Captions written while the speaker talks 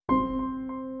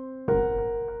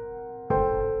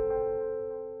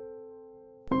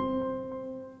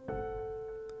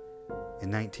In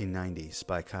 1990,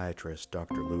 psychiatrist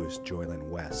Dr. Louis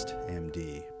Jolyon-West,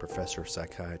 MD, professor of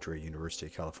psychiatry at University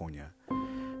of California,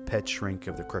 pet shrink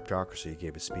of the cryptocracy,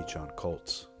 gave a speech on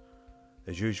cults.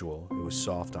 As usual, it was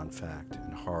soft on fact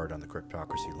and hard on the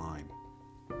cryptocracy line.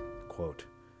 Quote,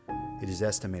 "It is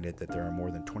estimated that there are more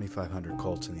than 2,500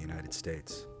 cults in the United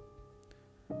States.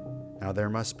 Now there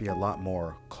must be a lot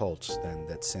more cults than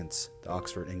that, since the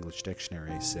Oxford English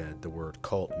Dictionary said the word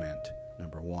cult meant,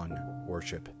 number 1,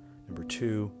 worship, number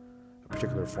 2, a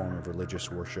particular form of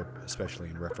religious worship, especially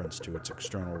in reference to its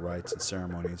external rites and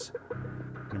ceremonies,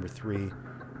 number 3,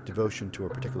 devotion to a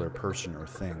particular person or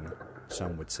thing.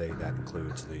 Some would say that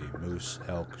includes the Moose,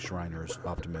 Elk, Shriners,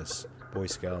 Optimists, Boy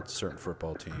Scouts, certain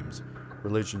football teams,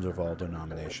 religions of all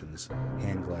denominations,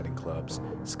 hand gliding clubs,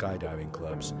 skydiving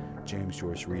clubs, James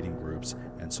Joyce reading groups,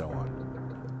 and so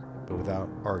on." But without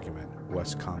argument,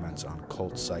 West comments on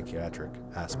cult psychiatric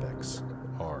aspects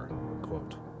are,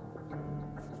 quote,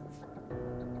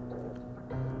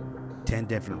 10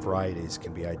 different varieties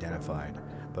can be identified,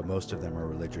 but most of them are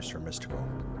religious or mystical.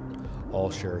 All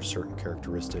share certain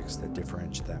characteristics that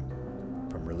differentiate them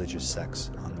from religious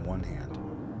sects on the one hand,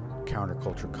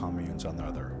 counterculture communes on the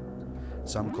other.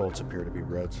 Some cults appear to be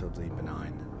relatively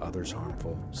benign, others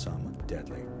harmful, some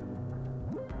deadly.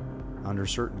 Under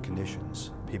certain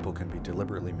conditions, people can be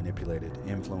deliberately manipulated,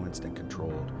 influenced, and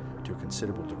controlled to a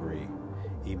considerable degree,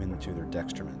 even to their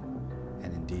detriment,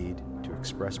 and indeed to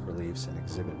express beliefs and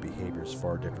exhibit behaviors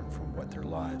far different from what their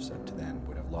lives up to then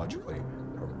would have logically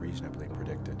or reasonably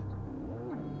predicted.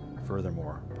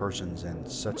 Furthermore, persons in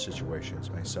such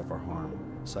situations may suffer harm,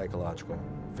 psychological,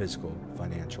 physical,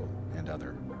 financial, and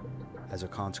other, as a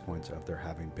consequence of their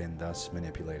having been thus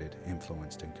manipulated,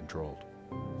 influenced, and controlled.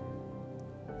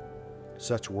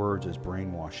 Such words as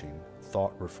brainwashing,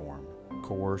 thought reform,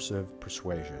 coercive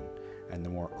persuasion, and the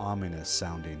more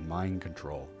ominous-sounding mind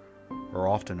control are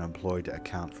often employed to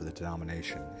account for the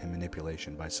domination and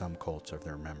manipulation by some cults of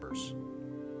their members.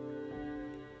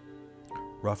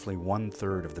 Roughly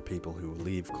 1/3 of the people who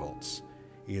leave cults,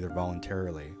 either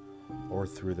voluntarily or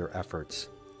through their efforts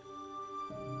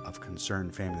of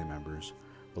concerned family members,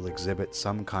 will exhibit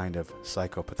some kind of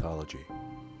psychopathology.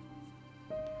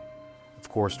 Of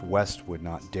course, West would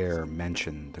not dare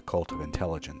mention the cult of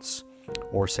intelligence,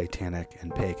 or satanic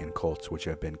and pagan cults which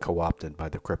have been co-opted by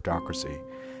the cryptocracy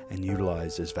and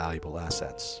utilized as valuable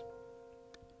assets.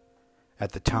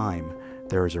 At the time,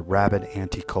 there was a rabid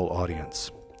anti-cult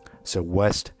audience, so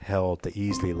West held the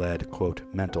easily led, quote,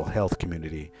 mental health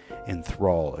community in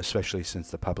thrall, especially since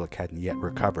the public hadn't yet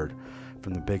recovered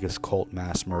from the biggest cult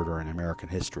mass murder in American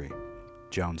history,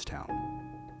 Jonestown.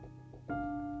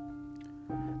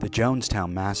 The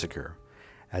Jonestown Massacre,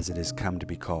 as it has come to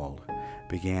be called,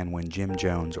 began when Jim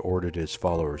Jones ordered his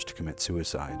followers to commit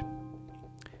suicide.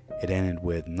 It ended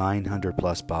with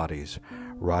 900-plus bodies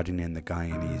rotting in the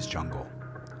Guyanese jungle,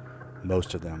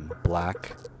 most of them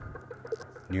black,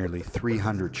 nearly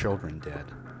 300 children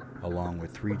dead, along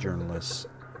with 3 journalists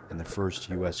and the first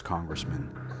U.S. congressman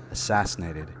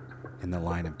assassinated in the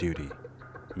line of duty,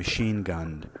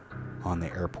 machine-gunned on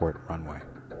the airport runway.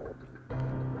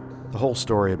 The whole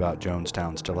story about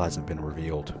Jonestown still hasn't been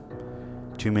revealed.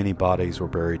 Too many bodies were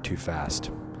buried too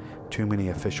fast. Too many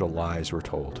official lies were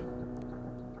told.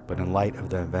 But in light of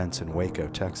the events in Waco,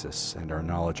 Texas, and our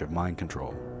knowledge of mind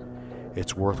control,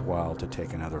 it's worthwhile to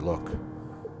take another look.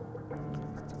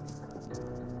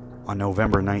 On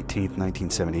November 19,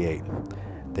 1978,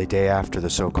 the day after the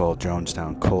so-called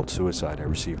Jonestown cult suicide, I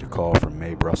received a call from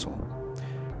Mae Brussell.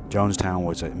 Jonestown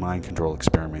was a mind control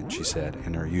experiment, she said,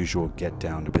 in her usual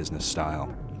get-down-to-business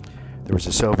style. There was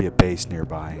a Soviet base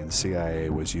nearby, and the CIA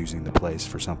was using the place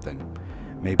for something,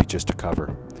 maybe just a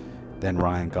cover. Then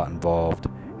Ryan got involved,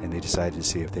 and they decided to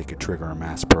see if they could trigger a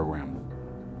mass program.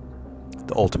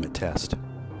 The ultimate test,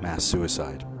 mass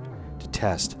suicide, to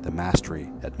test the mastery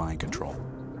at mind control.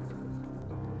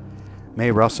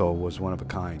 Mae Brussell was one of a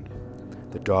kind,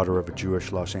 the daughter of a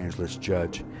Jewish Los Angeles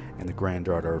judge and the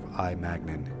granddaughter of I.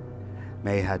 Magnin.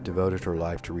 Mae had devoted her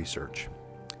life to research.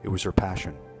 It was her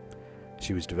passion.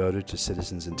 She was devoted to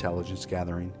citizens' intelligence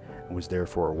gathering and was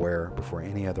therefore aware before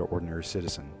any other ordinary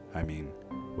citizen,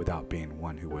 without being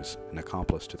one who was an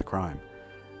accomplice to the crime,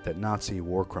 that Nazi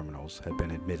war criminals had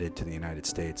been admitted to the United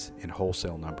States in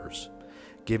wholesale numbers,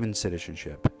 given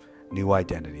citizenship, new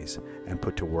identities, and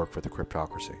put to work for the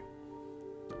cryptocracy.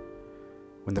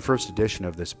 When the first edition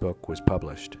of this book was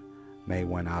published, Mae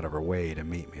went out of her way to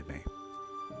meet with me.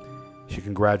 She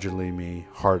congratulated me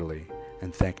heartily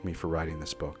and thanked me for writing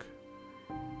this book.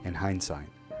 In hindsight,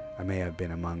 I may have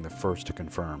been among the first to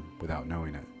confirm, without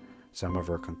knowing it, some of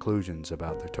her conclusions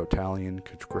about the totalitarian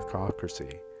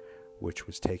cryptocracy which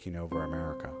was taking over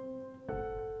America.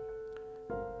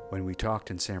 When we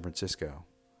talked in San Francisco,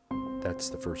 that's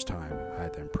the first time I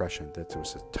had the impression that there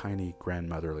was a tiny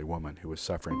grandmotherly woman who was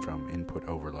suffering from input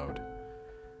overload.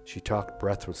 She talked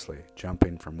breathlessly,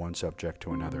 jumping from one subject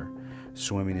to another,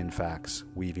 swimming in facts,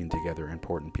 weaving together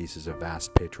important pieces of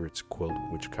vast Patriots quilt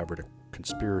which covered a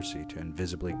conspiracy to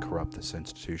invisibly corrupt this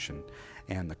institution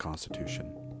and the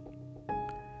Constitution.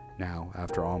 Now,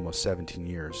 after almost 17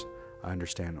 years, I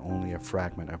understand only a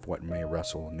fragment of what Mae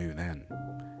Russell knew then,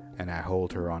 and I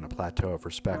hold her on a plateau of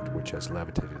respect which has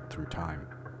levitated through time.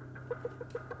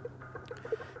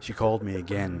 She called me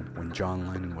again when John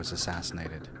Lennon was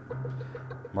assassinated.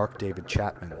 Mark David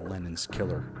Chapman, Lennon's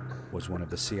killer, was one of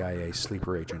the CIA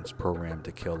sleeper agents programmed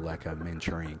to kill like a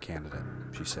Manchurian candidate,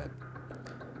 she said.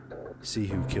 See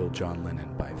Who Killed John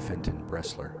Lennon by Fenton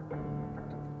Bressler.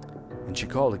 And she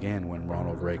called again when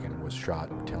Ronald Reagan was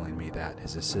shot, telling me that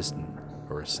his assistant,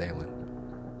 or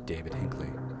assailant, David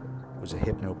Hinckley, was a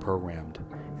hypno-programmed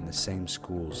in the same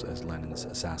schools as Lennon's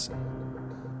assassin.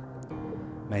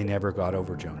 Mae never got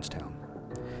over Jonestown.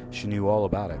 She knew all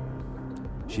about it.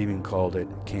 She even called it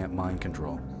Camp Mind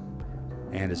Control.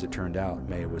 And as it turned out,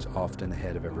 Mae was often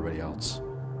ahead of everybody else,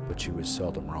 but she was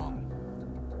seldom wrong.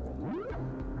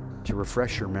 To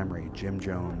refresh your memory, Jim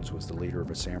Jones was the leader of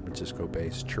a San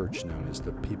Francisco-based church known as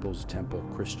the People's Temple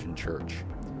Christian Church,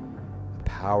 a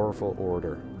powerful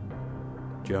orator.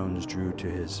 Jones drew to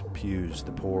his pews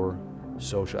the poor,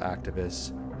 social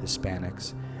activists,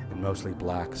 Hispanics, and mostly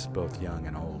blacks, both young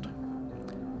and old.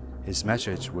 His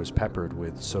message was peppered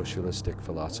with socialistic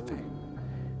philosophy.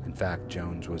 In fact,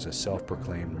 Jones was a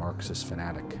self-proclaimed Marxist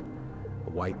fanatic, a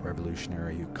white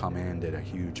revolutionary who commanded a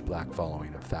huge black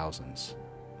following of thousands.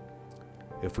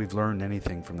 If we've learned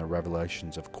anything from the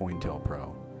revelations of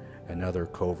COINTELPRO and other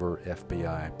covert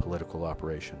FBI political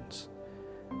operations,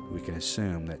 we can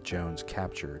assume that Jones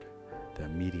captured the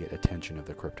immediate attention of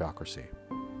the cryptocracy.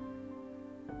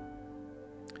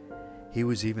 He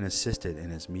was even assisted in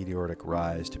his meteoric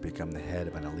rise to become the head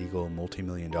of an illegal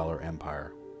multi-million-dollar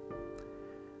empire.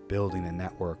 Building a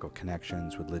network of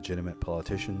connections with legitimate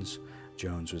politicians,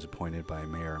 Jones was appointed by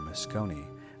Mayor Moscone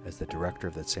as the director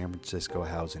of the San Francisco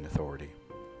Housing Authority.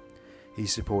 He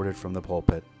supported from the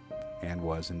pulpit, and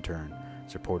was, in turn,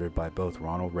 supported by both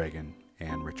Ronald Reagan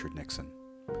and Richard Nixon.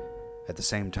 At the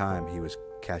same time, he was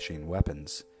caching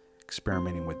weapons,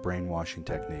 experimenting with brainwashing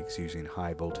techniques using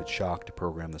high-voltage shock to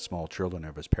program the small children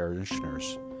of his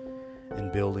parishioners,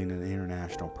 and building an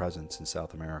international presence in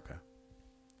South America.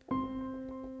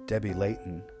 Debbie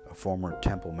Layton, a former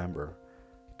Temple member,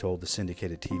 told the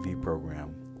syndicated TV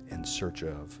program In Search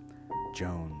of,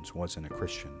 Jones wasn't a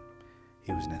Christian.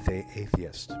 He was an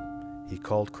atheist. He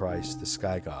called Christ the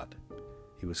sky god.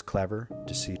 He was clever,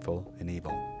 deceitful, and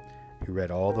evil. He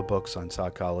read all the books on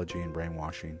psychology and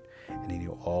brainwashing, and he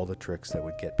knew all the tricks that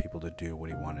would get people to do what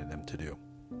he wanted them to do.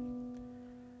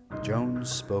 Jones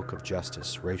spoke of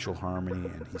justice, racial harmony,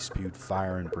 and he spewed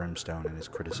fire and brimstone in his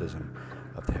criticism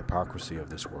of the hypocrisy of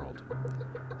this world.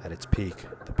 At its peak,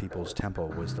 the People's Temple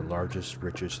was the largest,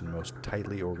 richest, and most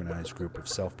tightly organized group of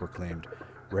self-proclaimed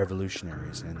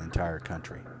revolutionaries in the entire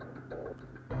country.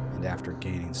 And after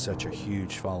gaining such a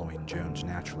huge following, Jones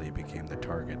naturally became the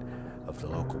target of the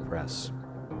local press.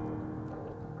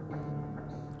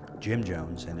 Jim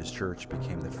Jones and his church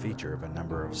became the feature of a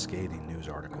number of scathing news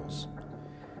articles.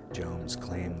 Jones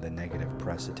claimed the negative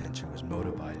press attention was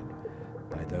motivated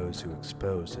by those who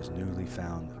exposed his newly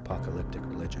found apocalyptic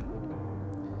religion.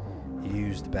 He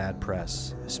used the bad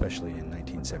press, especially in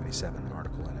 1977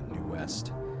 article in the New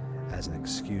West, as an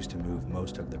excuse to move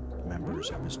most of the members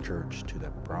of his church to the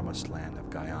promised land of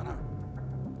Guyana.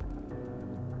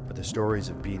 But the stories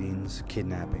of beatings,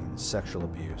 kidnappings, sexual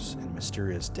abuse, and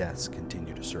mysterious deaths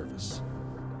continue to surface.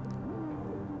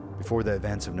 Before the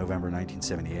events of November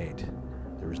 1978,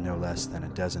 there was no less than a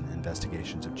dozen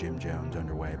investigations of Jim Jones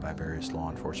underway by various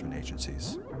law enforcement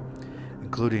agencies.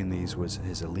 Including these was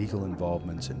his illegal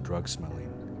involvements in drug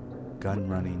smuggling, gun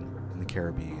running in the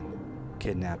Caribbean,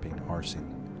 kidnapping,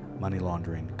 arson, money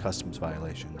laundering, customs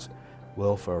violations,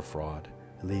 welfare fraud,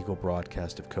 illegal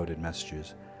broadcast of coded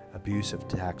messages, abuse of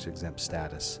tax-exempt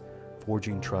status,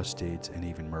 forging trust deeds, and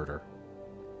even murder.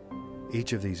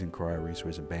 Each of these inquiries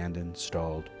was abandoned,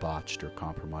 stalled, botched, or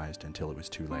compromised until it was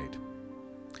too late.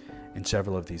 In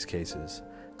several of these cases,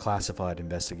 classified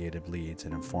investigative leads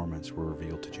and informants were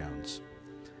revealed to Jones.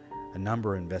 A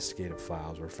number of investigative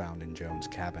files were found in Jones'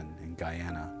 cabin in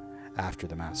Guyana after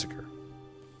the massacre.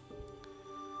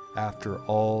 After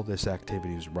all this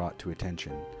activity was brought to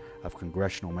attention of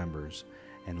congressional members,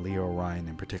 and Leo Ryan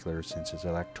in particular, since his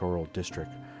electoral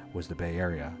district was the Bay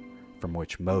Area, from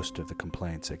which most of the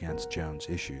complaints against Jones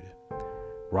issued.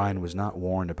 Ryan was not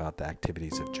warned about the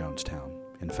activities of Jonestown.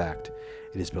 In fact,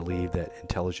 it is believed that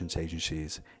intelligence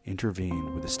agencies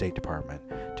intervened with the State Department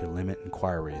to limit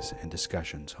inquiries and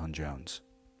discussions on Jones.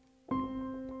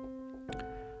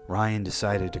 Ryan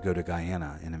decided to go to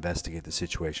Guyana and investigate the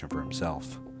situation for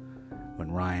himself. When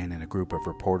Ryan and a group of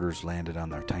reporters landed on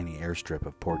their tiny airstrip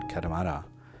of Port Katamata,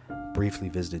 briefly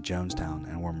visited Jonestown,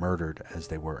 and were murdered as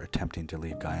they were attempting to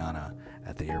leave Guyana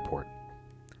at the airport.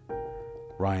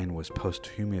 Ryan was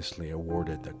posthumously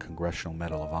awarded the Congressional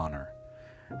Medal of Honor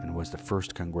and was the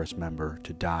first Congress member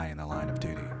to die in the line of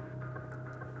duty.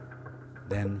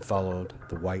 Then followed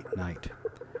the White Night,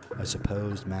 a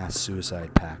supposed mass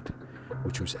suicide pact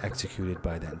which was executed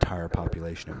by the entire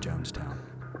population of Jonestown.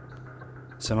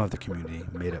 Some of the community,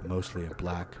 made up mostly of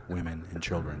black, women, and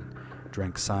children,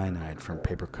 drank cyanide from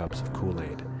paper cups of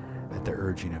Kool-Aid at the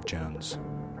urging of Jones.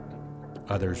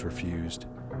 Others refused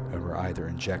and were either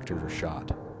injected or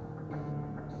shot.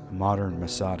 A modern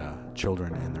Masada,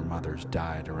 children and their mothers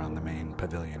died around the main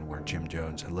pavilion where Jim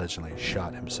Jones allegedly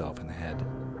shot himself in the head.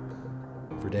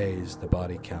 For days, the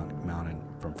body count mounted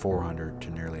from 400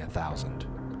 to nearly 1,000.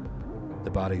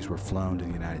 The bodies were flown to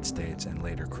the United States and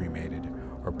later cremated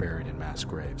or buried in mass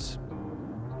graves.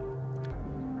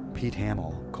 Pete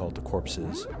Hamill called the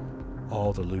corpses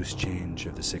all the loose change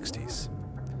of the 60s.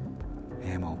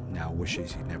 Hamill now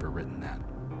wishes he'd never written that.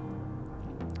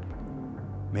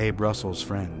 Mae Brussell's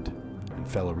friend and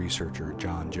fellow researcher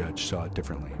John Judge saw it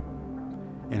differently.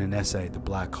 In an essay, The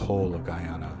Black Hole of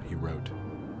Guyana, he wrote,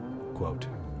 quote,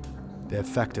 "The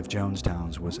effect of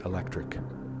Jonestowns was electric.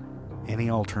 Any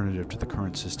alternative to the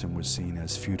current system was seen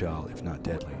as futile, if not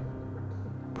deadly.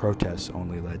 Protests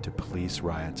only led to police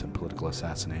riots and political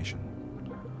assassination.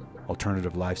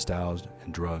 Alternative lifestyles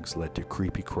and drugs led to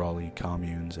creepy-crawly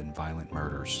communes and violent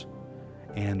murders.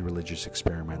 And religious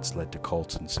experiments led to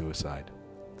cults and suicide.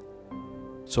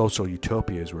 Social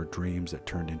utopias were dreams that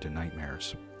turned into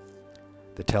nightmares.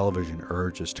 The television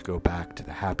urged us to go back to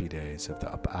the happy days of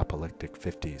the apocalyptic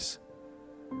 50s.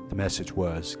 The message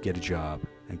was, get a job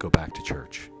and go back to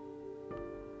church.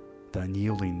 The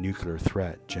unyielding nuclear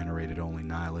threat generated only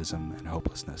nihilism and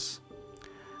hopelessness.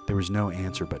 There was no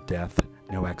answer but death,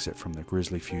 no exit from the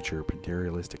grisly future of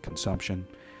materialistic consumption,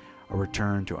 a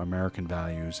return to American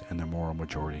values and the moral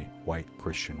majority white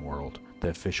Christian world. The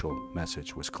official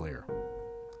message was clear."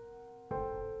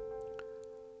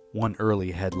 One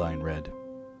early headline read,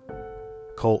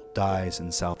 "Colt dies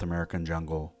in South American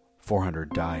jungle, 400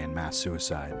 die in mass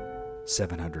suicide,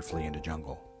 700 flee into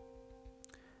jungle."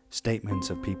 Statements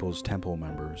of People's Temple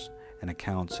members and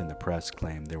accounts in the press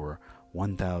claimed there were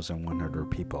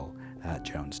 1,100 people at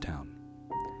Jonestown.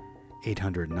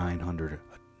 900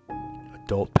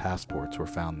 adult passports were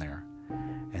found there,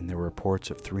 and there were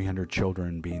reports of 300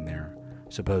 children being there,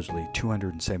 supposedly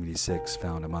 276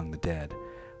 found among the dead,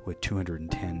 with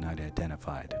 210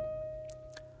 unidentified.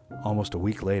 Almost a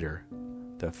week later,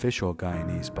 the official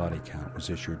Guyanese body count was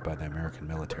issued by the American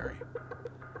military.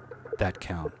 That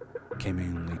count came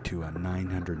only to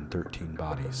 913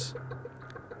 bodies.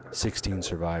 16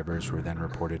 survivors were then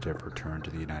reported to have returned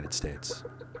to the United States.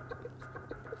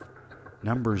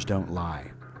 Numbers don't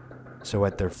lie, so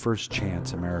at their first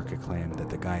chance, America claimed that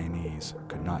the Guyanese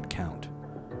could not count.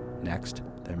 Next,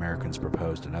 the Americans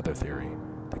proposed another theory.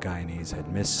 The Guyanese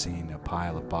had missed seeing a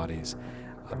pile of bodies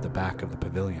at the back of the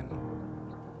pavilion.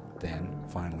 Then,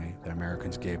 finally, the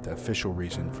Americans gave the official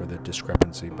reason for the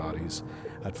discrepancy. Bodies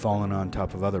had fallen on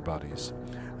top of other bodies,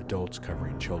 adults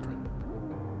covering children.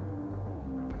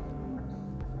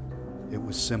 It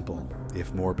was simple,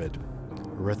 if morbid,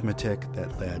 arithmetic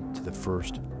that led to the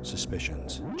first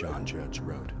suspicions, John Judge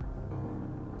wrote.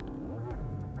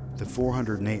 The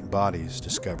 408 bodies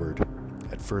discovered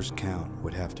at first count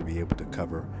would have to be able to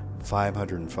cover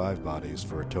 505 bodies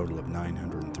for a total of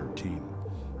 913.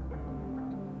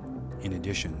 In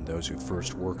addition, those who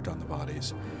first worked on the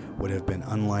bodies would have been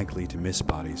unlikely to miss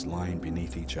bodies lying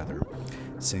beneath each other,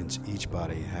 since each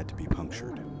body had to be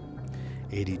punctured.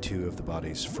 82 of the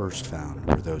bodies first found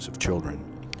were those of children,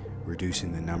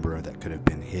 reducing the number that could have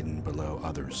been hidden below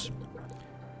others.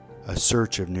 A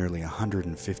search of nearly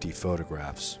 150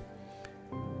 photographs,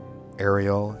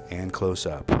 aerial and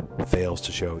close-up, fails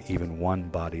to show even one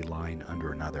body lying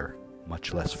under another,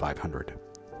 much less 500.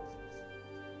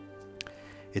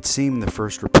 It seemed the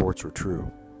first reports were true.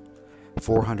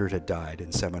 400 had died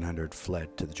and 700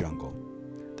 fled to the jungle.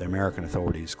 The American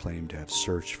authorities claimed to have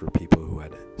searched for people who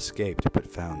had escaped but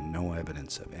found no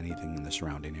evidence of anything in the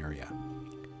surrounding area.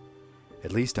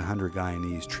 At least 100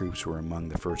 Guyanese troops were among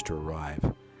the first to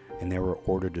arrive, and they were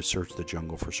ordered to search the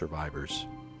jungle for survivors.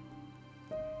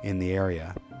 In the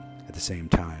area, at the same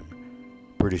time,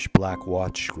 British Black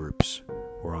Watch groups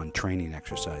were on training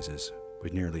exercises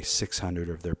with nearly 600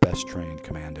 of their best trained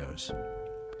commandos.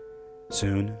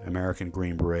 Soon, American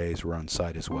Green Berets were on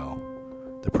site as well.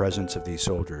 The presence of these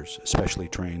soldiers, especially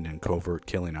trained in covert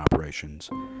killing operations,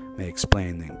 may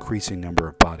explain the increasing number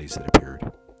of bodies that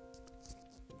appeared.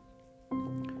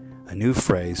 A new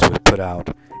phrase was put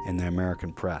out in the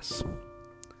American press.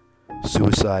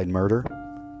 Suicide murder?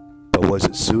 But was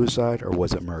it suicide or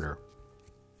was it murder?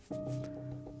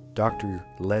 Dr.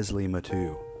 Leslie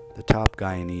Mootoo, the top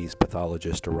Guyanese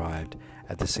pathologist, arrived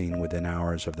at the scene within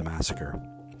hours of the massacre.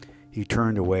 He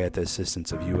turned away at the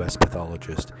assistance of U.S.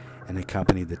 pathologists and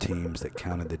accompanied the teams that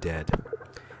counted the dead,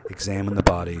 examined the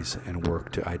bodies, and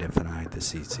worked to identify the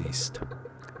deceased.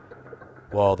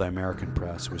 While the American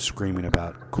press was screaming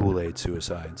about Kool-Aid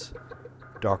suicides,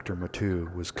 Dr.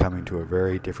 Mootoo was coming to a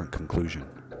very different conclusion.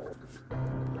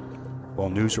 While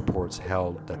news reports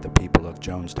held that the people of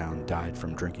Jonestown died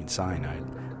from drinking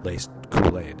cyanide-laced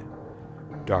Kool-Aid,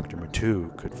 Dr.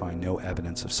 Mootoo could find no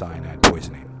evidence of cyanide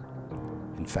poisoning.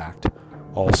 In fact,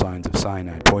 all signs of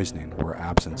cyanide poisoning were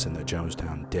absent in the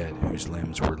Jonestown dead, whose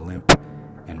limbs were limp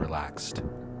and relaxed.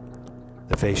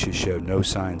 The faces showed no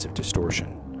signs of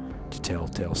distortion, the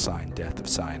telltale sign death of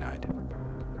cyanide.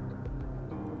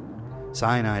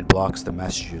 Cyanide blocks the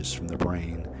messages from the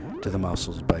brain to the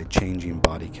muscles by changing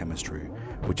body chemistry,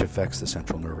 which affects the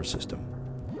central nervous system.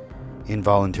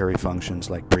 Involuntary functions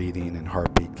like breathing and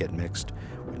heartbeat get mixed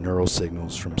with neural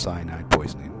signals from cyanide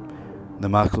poisoning. The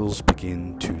muscles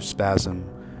begin to spasm,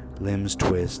 limbs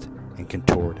twist and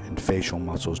contort, and facial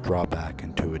muscles draw back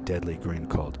into a deadly grin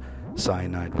called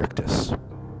cyanide rictus.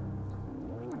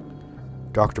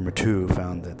 Dr. Mootoo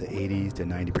found that the 80 to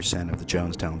 90% of the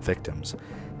Jonestown victims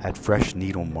had fresh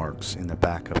needle marks in the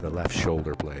back of the left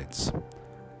shoulder blades.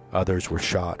 Others were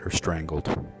shot or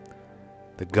strangled.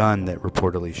 The gun that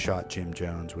reportedly shot Jim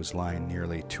Jones was lying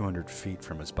nearly 200 feet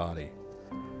from his body,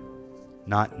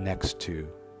 not next to,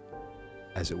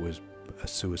 as it was a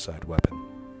suicide weapon.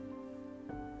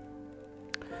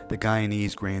 The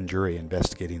Guyanese grand jury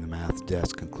investigating the mass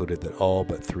deaths concluded that all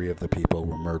but 3 of the people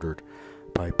were murdered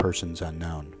by persons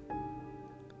unknown.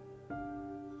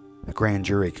 The grand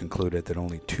jury concluded that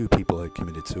only 2 people had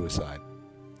committed suicide.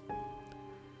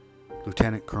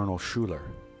 Lieutenant Colonel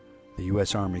Schuler, the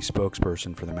U.S. Army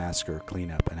spokesperson for the massacre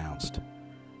cleanup, announced,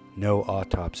 "No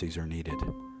autopsies are needed.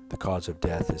 The cause of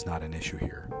death is not an issue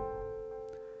here."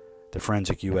 The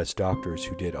forensic U.S. doctors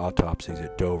who did autopsies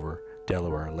at Dover,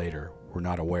 Delaware later were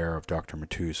not aware of Dr.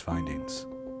 Mootoo's findings.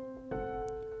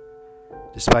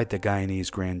 Despite the Guyanese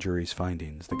grand jury's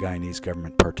findings, the Guyanese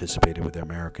government participated with the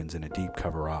Americans in a deep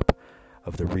cover-up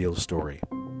of the real story.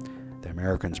 The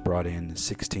Americans brought in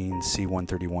 16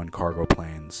 C-131 cargo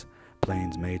planes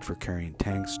made for carrying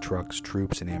tanks, trucks,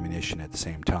 troops, and ammunition at the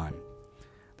same time.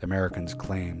 The Americans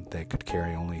claimed they could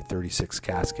carry only 36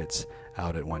 caskets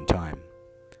out at one time.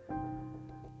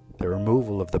 The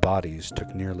removal of the bodies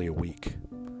took nearly a week.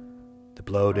 The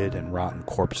bloated and rotten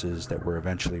corpses that were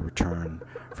eventually returned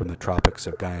from the tropics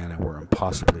of Guyana were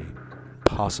impossible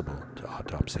to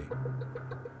autopsy.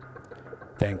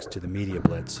 Thanks to the media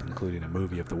blitz, including a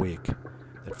movie of the week,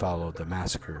 that followed the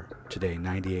massacre, today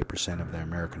 98% of the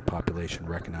American population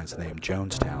recognize the name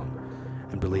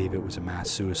Jonestown and believe it was a mass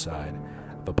suicide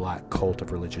of a black cult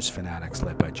of religious fanatics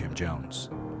led by Jim Jones.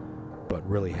 But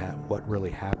what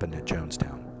really happened at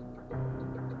Jonestown?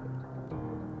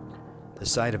 The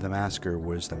site of the massacre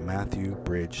was the Matthew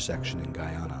Bridge section in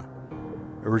Guyana,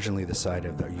 originally the site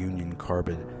of the Union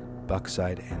Carbide,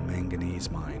 bauxite, and manganese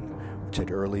mine, which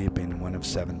had earlier been one of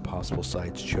 7 possible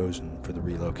sites chosen for the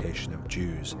relocation of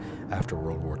Jews after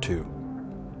World War II.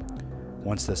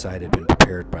 Once the site had been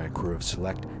prepared by a crew of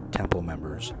select temple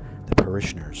members, the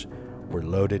parishioners were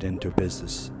loaded into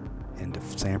business into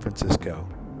San Francisco,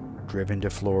 driven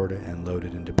to Florida, and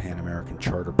loaded into Pan American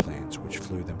charter planes which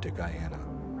flew them to Guyana.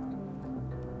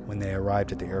 When they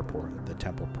arrived at the airport, the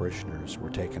temple parishioners were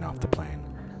taken off the plane,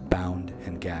 bound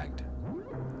and gagged.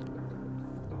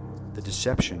 The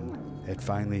deception had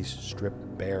finally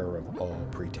stripped bare of all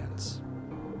pretense.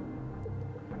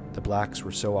 The blacks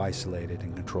were so isolated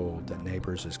and controlled that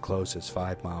neighbors as close as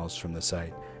 5 miles from the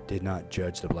site did not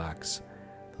judge the blacks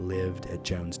lived at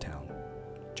Jonestown,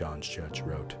 John's Judge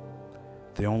wrote.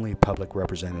 The only public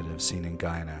representatives seen in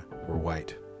Guyana were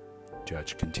white.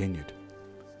 Judge continued.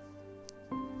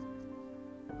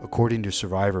 According to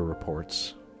survivor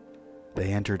reports,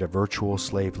 they entered a virtual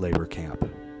slave labor camp,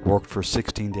 worked for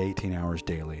 16 to 18 hours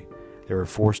daily. They were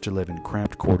forced to live in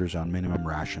cramped quarters on minimum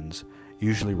rations,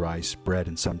 usually rice, bread,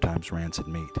 and sometimes rancid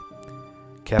meat.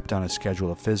 Kept on a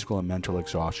schedule of physical and mental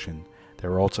exhaustion, They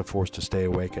were also forced to stay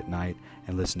awake at night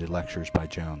and listen to lectures by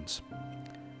Jones.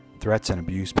 Threats and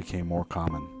abuse became more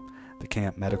common. The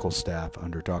camp medical staff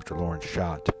under Dr. Lawrence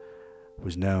Schott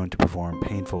was known to perform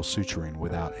painful suturing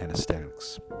without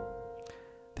anesthetics.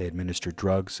 They administered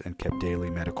drugs and kept daily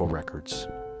medical records.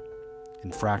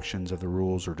 Infractions of the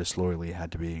rules or disloyalty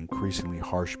had to be increasingly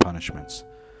harsh punishments,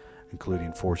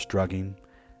 including forced drugging,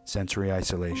 sensory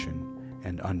isolation,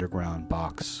 and underground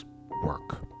box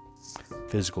work,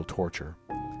 physical torture,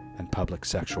 and public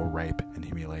sexual rape and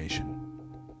humiliation.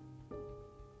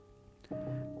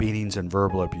 Beatings and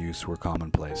verbal abuse were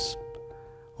commonplace.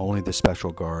 Only the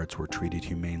special guards were treated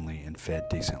humanely and fed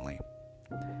decently.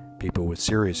 People with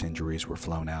serious injuries were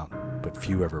flown out, but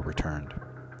few ever returned.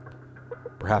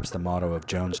 Perhaps the motto of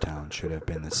Jonestown should have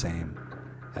been the same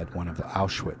at one of the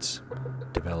Auschwitz,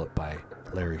 developed by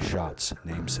Larry Schott's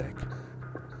namesake.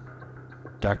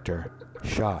 Dr.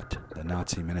 Schott, the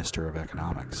Nazi Minister of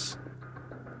Economics,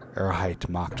 Freiheit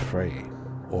macht frei,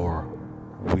 or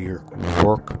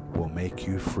Work will make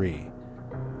you free.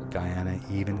 Guyana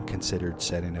even considered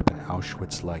setting up an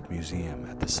Auschwitz-like museum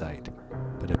at the site,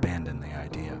 but abandoned the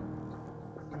idea.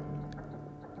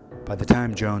 By the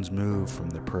time Jones moved from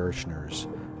the parishioners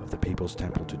of the People's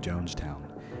Temple to Jonestown,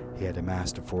 he had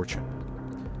amassed a fortune.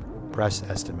 Press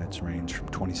estimates range from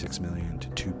 $26 million to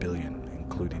 $2 billion,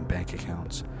 including bank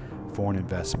accounts, foreign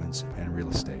investments, and real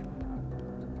estate.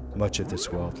 Much of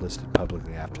this wealth listed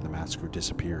publicly after the massacre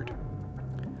disappeared.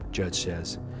 Judge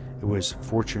says it was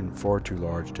fortune far too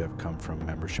large to have come from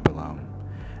membership alone.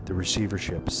 The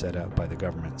receivership set up by the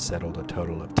government settled a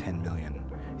total of $10 million.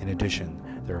 In addition,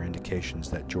 there are indications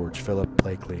that George Philip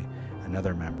Blakely and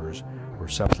other members were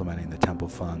supplementing the temple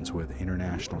funds with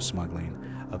international smuggling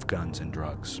of guns and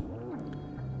drugs.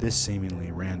 This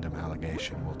seemingly random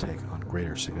allegation will take on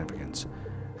greater significance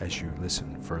as you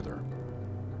listen further.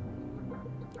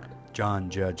 John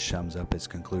Judge sums up his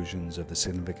conclusions of the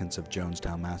significance of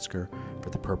Jonestown Massacre for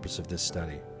the purpose of this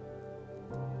study.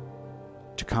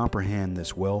 To comprehend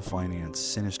this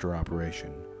well-financed, sinister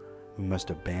operation, we must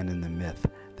abandon the myth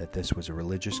that this was a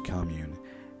religious commune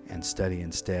and study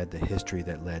instead the history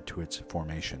that led to its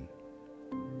formation.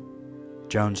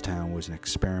 Jonestown was an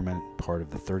experiment part of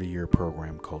the 30-year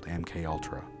program called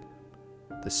MK-Ultra,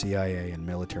 the CIA and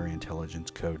military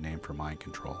intelligence code name for mind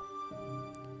control.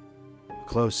 A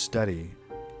close study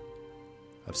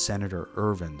of Senator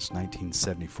Ervin's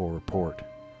 1974 report,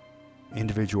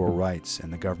 Individual Rights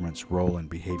and the Government's Role in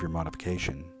Behavior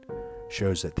Modification,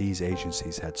 shows that these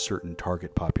agencies had certain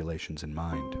target populations in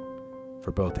mind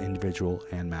for both individual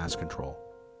and mass control.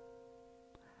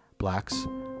 Blacks,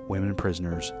 women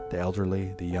prisoners, the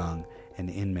elderly, the young, and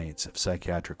inmates of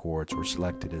psychiatric wards were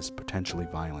selected as potentially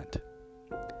violent.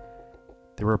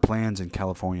 There were plans in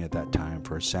California at that time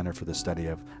for a center for the study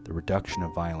of the reduction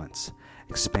of violence,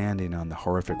 expanding on the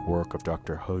horrific work of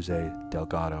Dr. Jose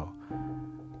Delgado,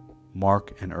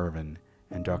 Mark and Irvin,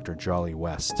 and Dr. Jolly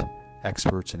West,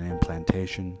 experts in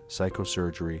implantation,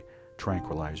 psychosurgery,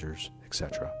 tranquilizers,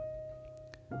 etc.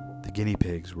 The guinea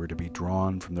pigs were to be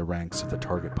drawn from the ranks of the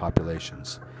target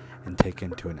populations and taken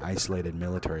to an isolated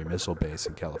military missile base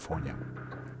in California.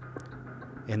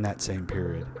 In that same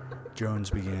period, Jones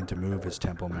began to move his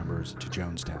temple members to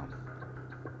Jonestown.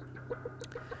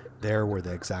 There were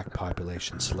the exact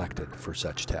populations selected for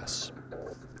such tests.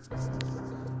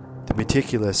 The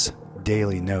meticulous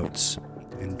daily notes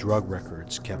and drug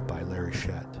records kept by Larry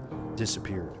Schott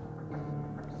disappeared,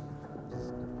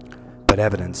 but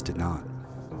evidence did not.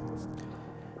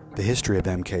 The history of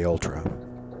MK-Ultra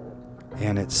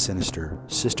and its sinister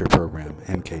sister program,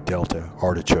 MK-Delta,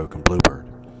 Artichoke, and Bluebird,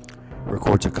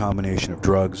 records a combination of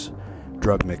drugs,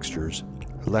 drug mixtures,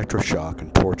 electroshock,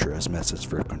 and torture as methods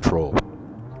for control.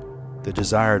 The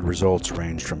desired results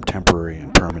ranged from temporary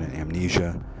and permanent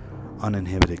amnesia,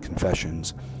 uninhibited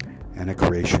confessions, and a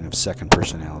creation of second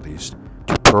personalities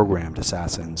to programmed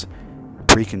assassins,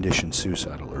 preconditioned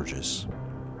suicidal urges.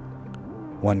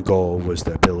 One goal was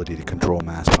the ability to control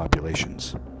mass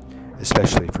populations,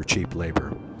 especially for cheap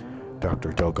labor.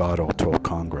 Dr. Delgado told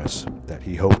Congress that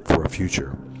he hoped for a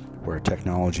future where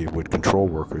technology would control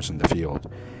workers in the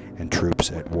field and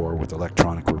troops at war with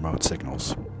electronic remote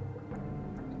signals.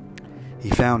 He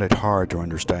found it hard to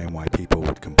understand why people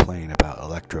would complain about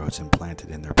electrodes implanted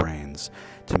in their brains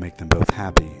to make them both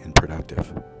happy and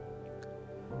productive.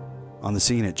 On the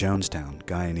scene at Jonestown,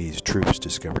 Guyanese troops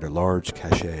discovered a large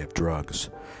cache of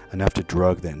drugs, enough to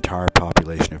drug the entire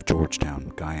population of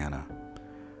Georgetown, Guyana,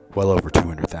 well over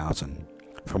 200,000,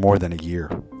 for more than a year.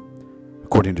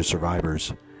 According to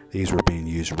survivors, these were being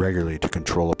used regularly to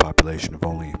control a population of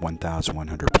only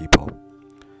 1,100 people.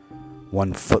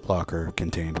 One footlocker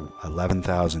contained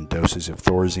 11,000 doses of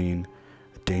Thorazine,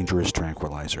 a dangerous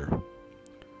tranquilizer.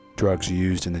 Drugs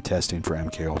used in the testing for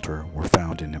MKUltra were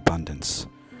found in abundance,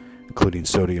 including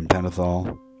sodium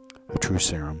pentothal, a true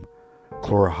serum,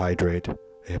 chlorohydrate,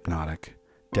 a hypnotic,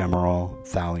 Demerol,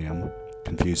 thallium,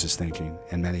 confuses thinking,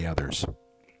 and many others.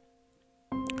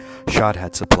 Schott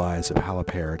had supplies of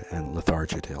haloperidol and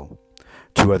lethargitil,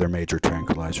 two other major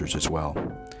tranquilizers as well.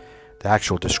 The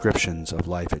actual descriptions of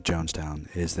life at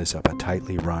Jonestown is this of a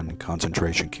tightly run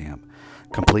concentration camp,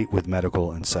 complete with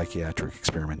medical and psychiatric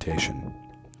experimentation.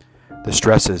 The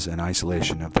stresses and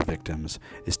isolation of the victims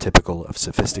is typical of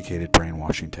sophisticated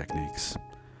brainwashing techniques.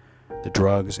 The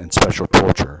drugs and special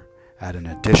torture add an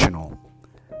additional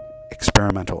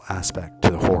experimental aspect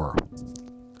to the horror.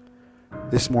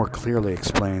 This more clearly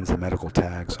explains the medical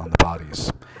tags on the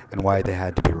bodies and why they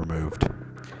had to be removed.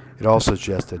 It also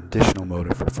suggests an additional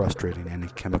motive for frustrating any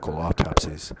chemical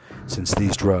autopsies, since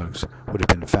these drugs would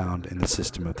have been found in the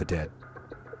system of the dead.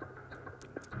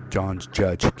 John's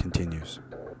judge continues.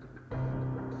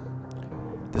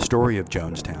 The story of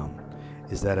Jonestown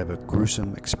is that of a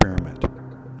gruesome experiment,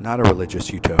 not a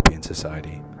religious utopian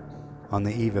society. On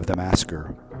the eve of the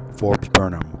massacre, Forbes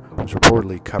Burnham was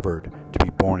reportedly covered to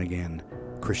be born-again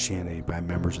Christianity by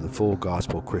members of the Full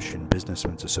Gospel Christian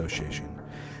Businessmen's Association,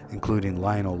 including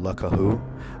Lionel Lucahu,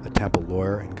 a temple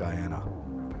lawyer in Guyana.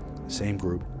 The same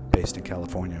group, based in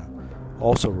California,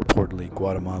 also reportedly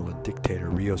Guatemala dictator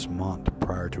Rios Montt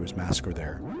prior to his massacre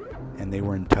there, and they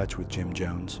were in touch with Jim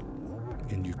Jones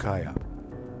in Ukiah.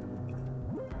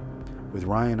 With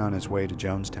Ryan on his way to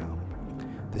Jonestown,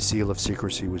 the seal of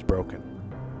secrecy was broken.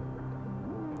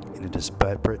 In a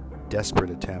desperate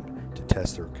attempt to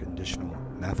test their conditional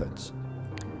methods,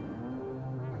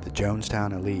 the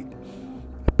Jonestown elite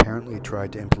apparently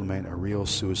tried to implement a real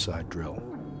suicide drill.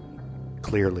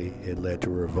 Clearly, it led to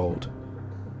a revolt,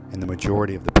 and the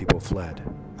majority of the people fled,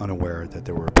 unaware that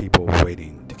there were people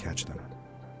waiting to catch them.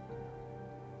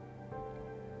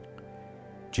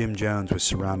 Jim Jones was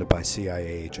surrounded by CIA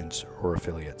agents or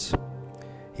affiliates.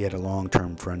 He had a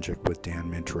long-term friendship with Dan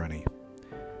Minturoni,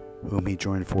 whom he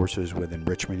joined forces with in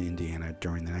Richmond, Indiana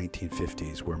during the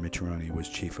 1950s, where Minturoni was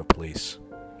chief of police.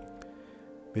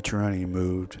 Minturoni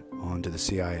moved on to the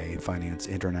CIA-financed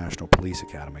International Police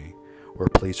Academy, where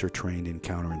police are trained in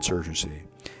counterinsurgency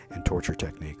and torture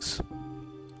techniques.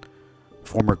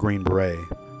 Former Green Beret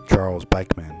Charles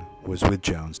Beichmann was with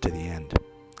Jones to the end,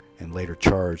 and later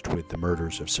charged with the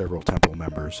murders of several temple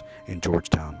members in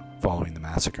Georgetown following the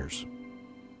massacres.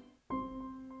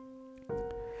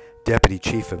 Deputy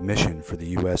Chief of Mission for the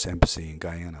U.S. Embassy in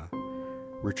Guyana,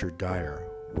 Richard Dyer,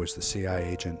 was the CIA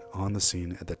agent on the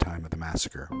scene at the time of the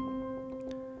massacre.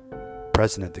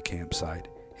 Present at the campsite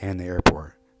and the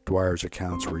airport, Dwyer's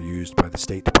accounts were used by the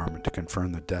State Department to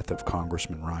confirm the death of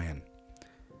Congressman Ryan.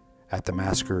 At the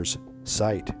massacre's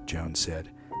site, Jones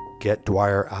said, "Get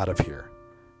Dwyer out of here,"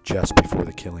 just before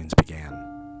the killings began.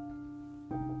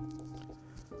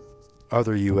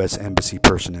 Other U.S. Embassy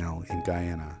personnel in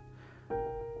Guyana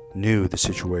knew the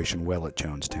situation well at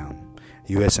Jonestown.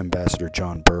 U.S. Ambassador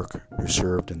John Burke, who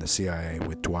served in the CIA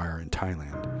with Dwyer in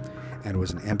Thailand, and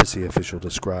was an embassy official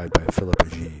described by Philip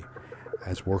Agee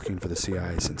as working for the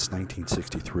CIA since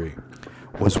 1963,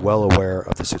 was well aware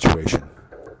of the situation.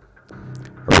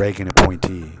 A Reagan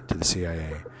appointee to the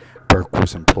CIA, Burke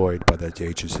was employed by the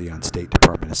agency on State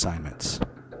Department assignments.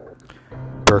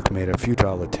 Burke made a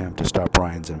futile attempt to stop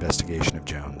Ryan's investigation of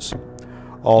Jones.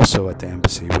 Also at the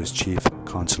embassy was Chief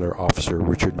Consular Officer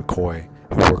Richard McCoy,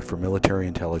 who worked for military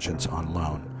intelligence on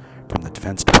loan from the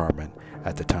Defense Department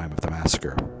at the time of the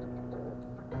massacre.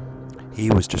 He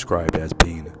was described as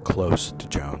being close to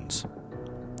Jones.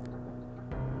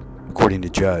 According to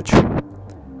Judge,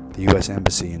 the U.S.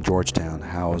 Embassy in Georgetown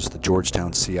housed the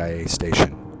Georgetown CIA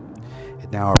station.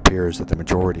 It now appears that the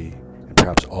majority, and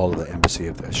perhaps all of the embassy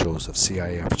officials of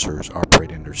CIA officers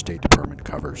operate under State Department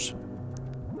covers.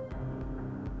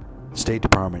 The State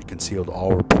Department concealed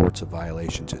all reports of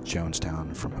violations at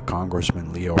Jonestown from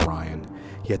Congressman Leo Ryan,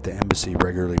 yet the embassy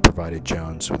regularly provided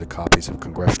Jones with the copies of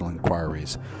congressional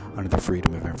inquiries under the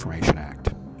Freedom of Information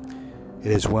Act.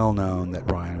 It is well known that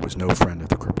Ryan was no friend of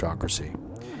the cryptocracy.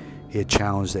 He had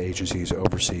challenged the agency's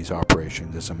overseas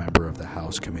operations as a member of the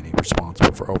House Committee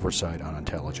responsible for oversight on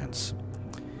intelligence.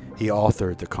 He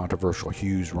authored the controversial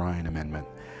Hughes-Ryan Amendment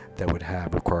that would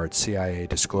have required CIA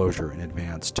disclosure in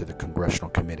advance to the congressional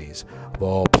committees of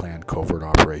all planned covert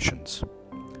operations.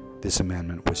 This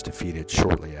amendment was defeated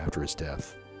shortly after his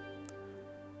death.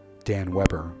 Dan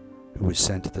Weber, who was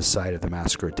sent to the site of the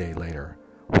massacre a day later,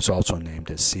 was also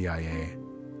named as CIA.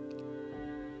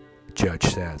 Judge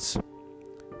says,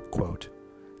 quote,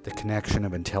 The connection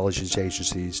of intelligence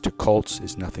agencies to cults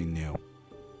is nothing new.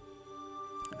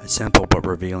 A simple but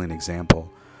revealing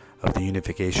example of the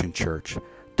Unification Church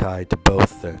tied to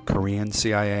both the Korean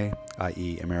CIA,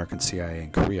 i.e. American CIA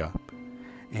in Korea,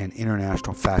 and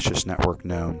international fascist network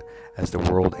known as the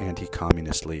World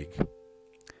Anti-Communist League.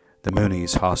 The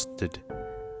Moonies hosted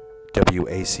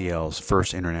WACL's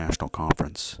first international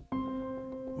conference.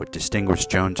 What distinguished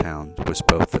Jonestown was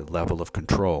both the level of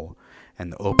control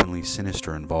and the openly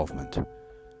sinister involvement.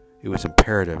 It was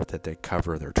imperative that they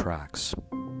cover their tracks.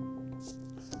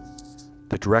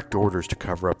 The direct orders to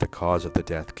cover up the cause of the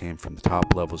death came from the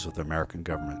top levels of the American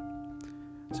government.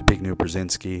 Zbigniew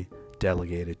Brzezinski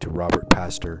delegated to Robert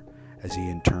Pastor, as he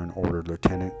in turn ordered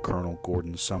Lieutenant Colonel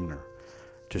Gordon Sumner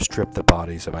to strip the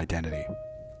bodies of identity.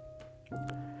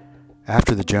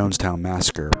 After the Jonestown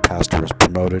massacre, Pastor was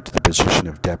promoted to the position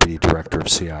of Deputy Director of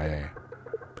CIA.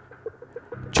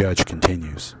 Judge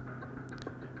continues.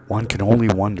 One can only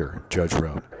wonder, Judge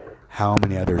wrote, how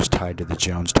many others tied to the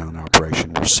Jonestown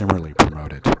operation were similarly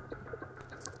promoted.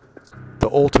 The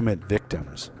ultimate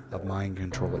victims of mind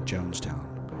control at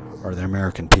Jonestown are the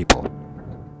American people.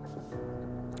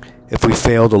 If we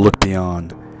fail to look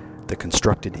beyond the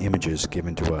constructed images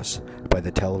given to us by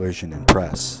the television and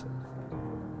press,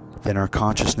 then our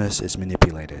consciousness is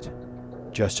manipulated,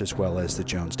 just as well as the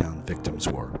Jonestown victims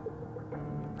were.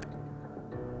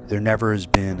 There never has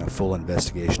been a full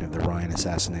investigation of the Ryan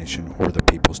assassination or the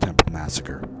People's Temple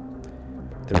massacre.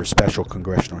 There were special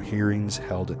congressional hearings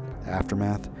held in the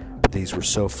aftermath, but these were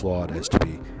so flawed as to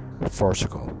be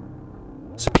farcical.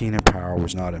 Subpoena power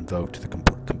was not invoked to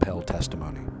compel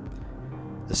testimony.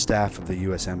 The staff of the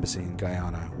U.S. Embassy in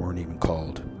Guyana weren't even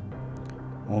called.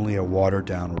 Only a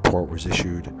watered-down report was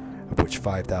issued, of which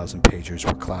 5,000 pages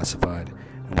were classified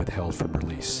and withheld from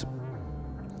release.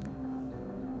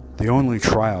 The only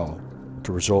trial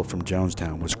to result from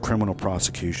Jonestown was criminal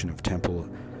prosecution of Temple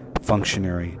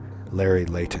functionary Larry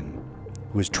Layton,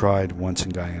 who was tried once in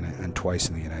Guyana and twice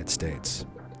in the United States.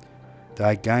 The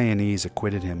Guyanese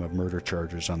acquitted him of murder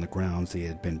charges on the grounds that he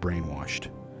had been brainwashed.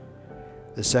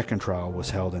 The second trial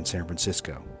was held in San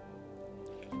Francisco.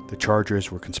 The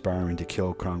charges were conspiring to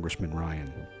kill Congressman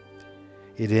Ryan.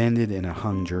 It ended in a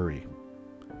hung jury.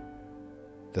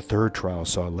 The third trial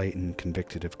saw Layton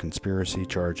convicted of conspiracy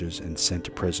charges and sent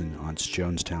to prison on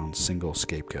Jonestown's single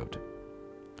scapegoat.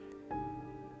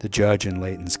 The judge in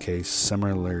Layton's case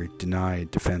similarly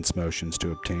denied defense motions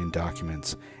to obtain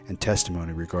documents and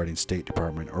testimony regarding State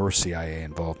Department or CIA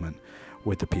involvement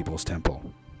with the People's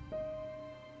Temple.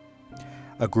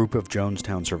 A group of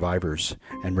Jonestown survivors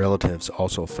and relatives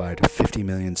also filed a $50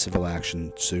 million civil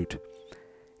action suit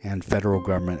and federal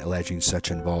government alleging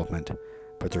such involvement,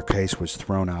 but their case was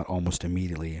thrown out almost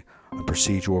immediately on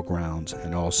procedural grounds,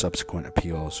 and all subsequent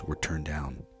appeals were turned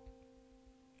down.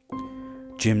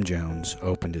 Jim Jones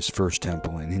opened his first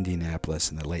temple in Indianapolis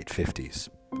in the late 50s.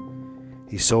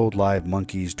 He sold live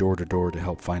monkeys door to door to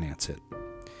help finance it.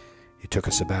 He took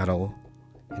a sabbatical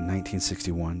in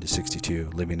 1961 to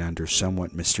 62, living under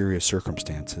somewhat mysterious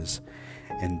circumstances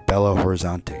in Belo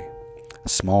Horizonte, a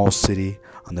small city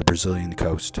on the Brazilian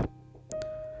coast.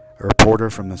 A reporter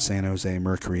from the San Jose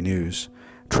Mercury News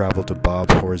traveled to Bob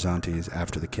Horizonte's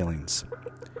after the killings,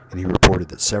 and he reported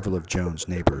that several of Jones'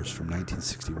 neighbors from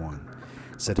 1961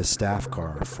 said a staff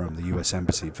car from the U.S.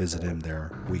 Embassy visited him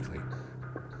there weekly.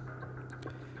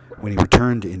 When he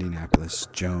returned to Indianapolis,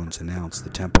 Jones announced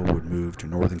the temple would move to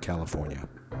Northern California.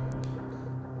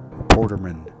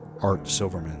 Reporterman Art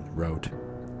Silverman wrote,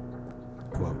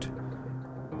 quote,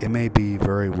 "It may be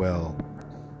very well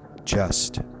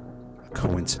just a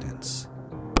coincidence,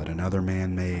 but another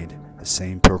man made the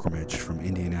same pilgrimage from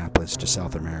Indianapolis to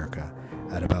South America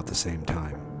at about the same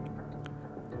time.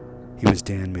 He was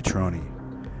Dan Mitroni,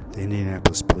 the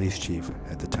Indianapolis police chief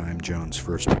at the time Jones'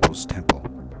 first People's Temple.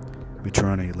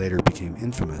 Mitroni later became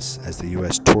infamous as the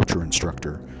U.S. torture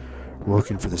instructor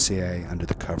working for the CIA under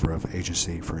the cover of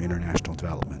Agency for International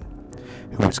Development,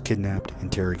 who was kidnapped,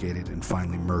 interrogated, and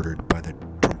finally murdered by the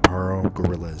Tromparo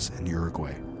guerrillas in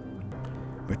Uruguay.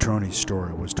 Mitroni's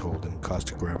story was told in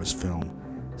Costa Grava's film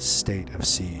State of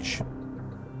Siege.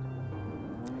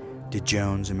 Did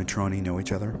Jones and Mitroni know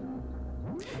each other?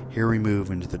 Here we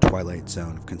move into the twilight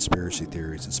zone of conspiracy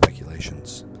theories and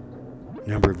speculations. A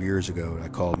number of years ago, I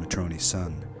called Mitroni's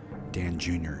son, Dan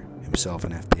Jr., himself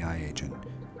an FBI agent,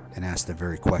 and asked the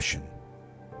very question.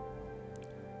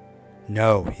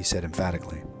 No, he said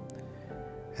emphatically.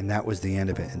 And that was the end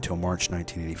of it until March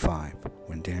 1985,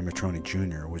 when Dan Mitroni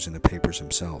Jr. was in the papers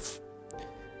himself.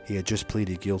 He had just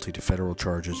pleaded guilty to federal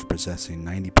charges of possessing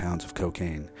 90 pounds of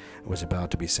cocaine and was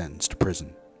about to be sentenced to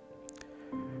prison.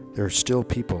 There are still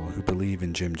people who believe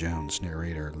in Jim Jones,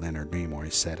 narrator Leonard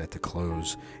Nimoy said at the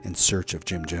close in Search of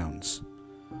Jim Jones.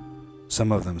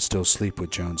 Some of them still sleep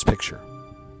with Jones' picture.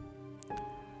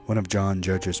 One of John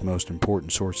Judge's most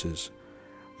important sources,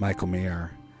 Michael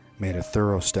Mayer, made a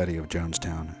thorough study of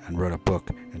Jonestown and wrote a book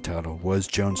entitled Was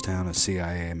Jonestown a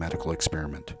CIA Medical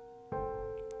Experiment?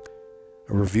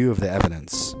 A review of the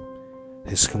evidence.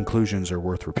 His conclusions are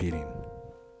worth repeating.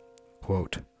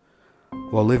 Quote,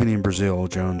 while living in Brazil,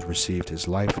 Jones received his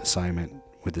life assignment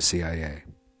with the CIA,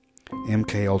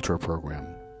 MK-Ultra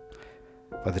program.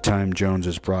 By the time Jones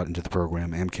was brought into the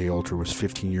program, MK-Ultra was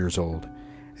 15 years old,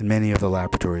 and many of the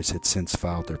laboratories had since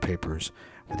filed their papers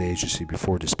with the agency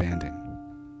before disbanding.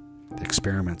 The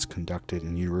experiments conducted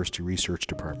in university research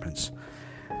departments,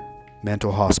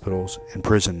 mental hospitals, and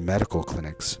prison medical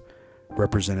clinics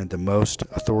represented the most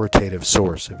authoritative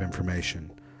source of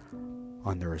information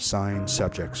on their assigned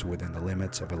subjects within the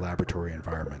limits of a laboratory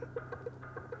environment.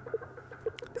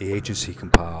 The agency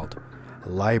compiled a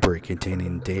library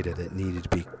containing data that needed to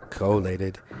be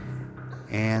collated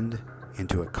and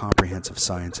into a comprehensive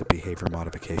science of behavior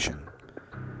modification.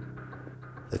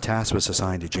 The task was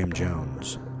assigned to Jim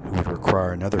Jones, who would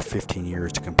require another 15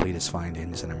 years to complete his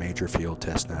findings in a major field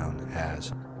test known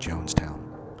as Jonestown.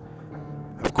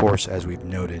 Of course, as we've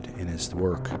noted in his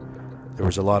work, there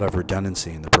was a lot of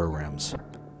redundancy in the programs.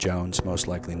 Jones most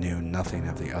likely knew nothing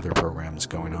of the other programs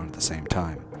going on at the same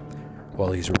time.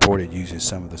 While he's reported using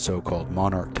some of the so-called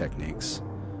monarch techniques,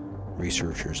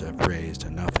 researchers have raised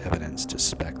enough evidence to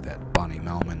suspect that Bonnie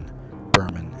Melman,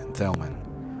 Berman, and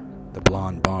Thelman, the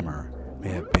blonde bomber, may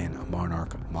have been a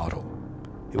monarch model.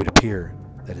 It would appear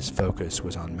that his focus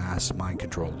was on mass mind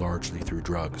control largely through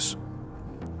drugs.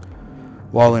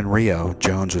 While in Rio,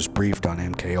 Jones was briefed on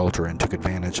MK-Ultra and took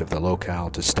advantage of the locale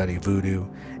to study voodoo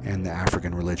and the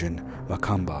African religion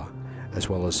Macumba, as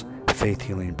well as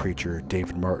faith-healing preacher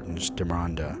David Martin's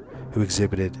Demaranda, who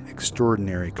exhibited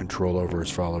extraordinary control over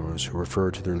his followers who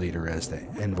referred to their leader as the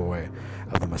envoy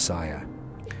of the Messiah.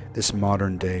 This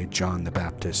modern-day John the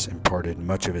Baptist imparted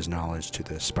much of his knowledge to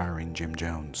the aspiring Jim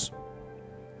Jones.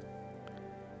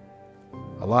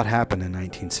 A lot happened in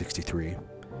 1963.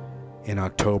 In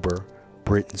October,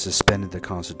 Britain suspended the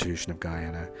Constitution of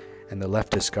Guyana, and the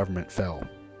leftist government fell.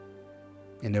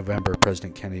 In November,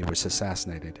 President Kennedy was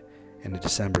assassinated, and in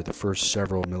December, the first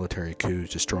several military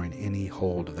coups destroying any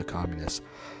hold of the communists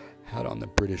had on the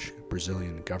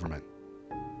British-Brazilian government.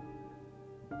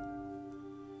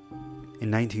 In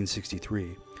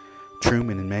 1963,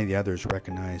 Truman and many others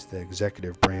recognized the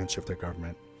executive branch of the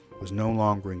government was no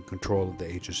longer in control of the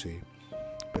agency,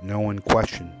 but no one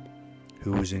questioned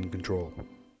who was in control.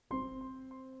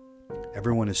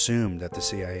 Everyone assumed that the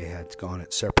CIA had gone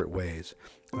its separate ways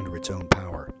under its own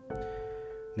power.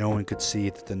 No one could see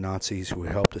that the Nazis who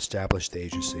had helped establish the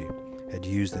agency had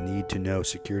used the need-to-know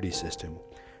security system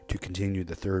to continue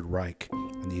the Third Reich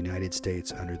in the United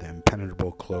States under the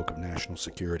impenetrable cloak of national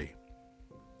security.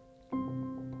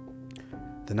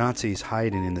 The Nazis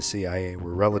hiding in the CIA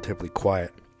were relatively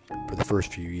quiet for the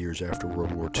first few years after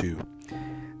World War II,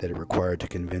 that it required to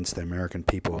convince the American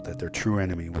people that their true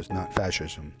enemy was not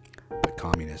fascism, but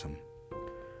communism.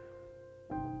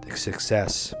 The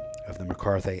success of the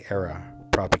McCarthy-era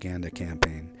propaganda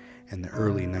campaign in the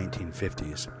early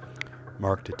 1950s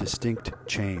marked a distinct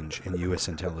change in U.S.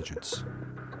 intelligence.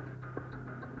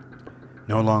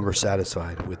 No longer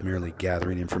satisfied with merely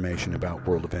gathering information about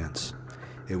world events,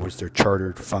 it was their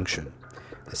chartered function.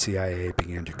 The CIA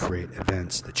began to create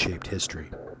events that shaped history.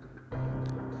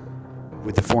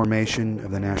 With the formation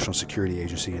of the National Security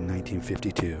Agency in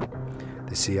 1952,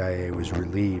 the CIA was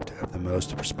relieved of the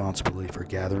most responsibility for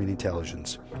gathering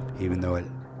intelligence, even though it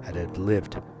had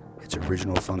outlived its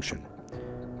original function.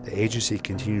 The agency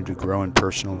continued to grow in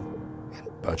personnel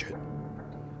and budget.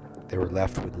 They were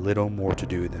left with little more to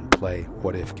do than play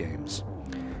what-if games.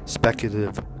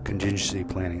 Speculative contingency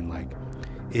planning like,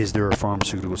 is there a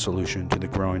pharmaceutical solution to the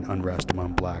growing unrest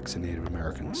among blacks and Native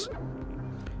Americans?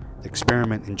 The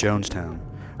experiment in Jonestown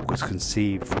was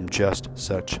conceived from just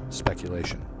such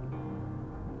speculation.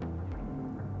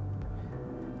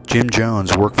 Jim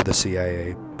Jones worked for the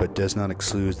CIA, but does not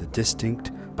exclude the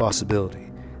distinct possibility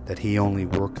that he only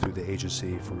worked through the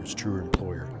agency for his true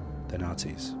employer, the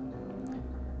Nazis.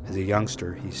 As a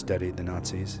youngster, he studied the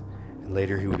Nazis, and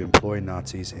later he would employ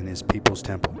Nazis in his People's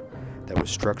Temple that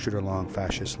was structured along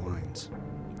fascist lines.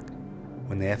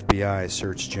 When the FBI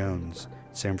searched Jones'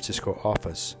 San Francisco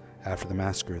office after the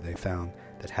massacre, they found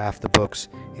that half the books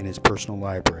in his personal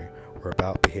library were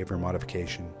about behavior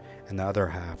modification, and the other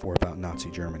half were about Nazi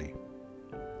Germany.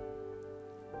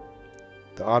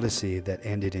 The odyssey that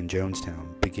ended in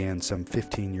Jonestown began some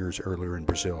 15 years earlier in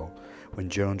Brazil, when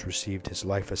Jones received his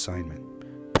life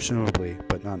assignment, presumably,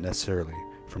 but not necessarily,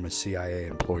 from a CIA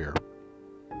employer.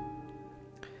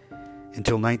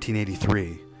 Until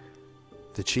 1983,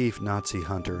 the chief Nazi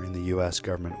hunter in the U.S.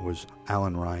 government was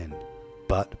Alan Ryan,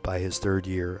 but by his third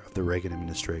year of the Reagan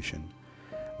administration,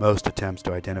 most attempts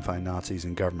to identify Nazis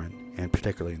in government, and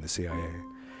particularly in the CIA,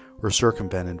 were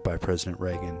circumvented by President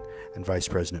Reagan and Vice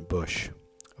President Bush,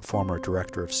 a former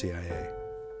director of CIA.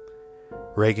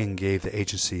 Reagan gave the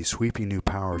agency sweeping new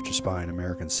powers to spy on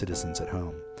American citizens at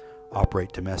home,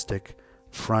 operate domestic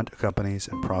front companies,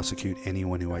 and prosecute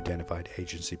anyone who identified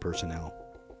agency personnel.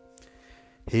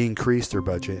 He increased their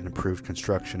budget and approved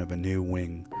construction of a new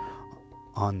wing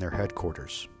on their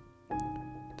headquarters.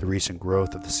 The recent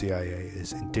growth of the CIA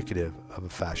is indicative of a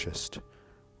fascist,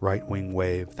 right-wing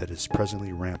wave that is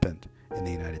presently rampant in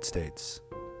the United States.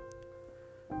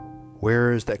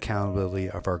 Where is the accountability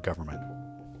of our government?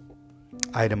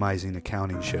 Itemizing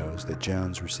accounting shows that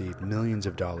Jones received millions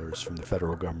of dollars from the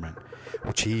federal government,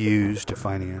 which he used to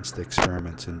finance the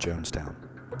experiments in Jonestown.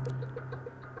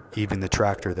 Even the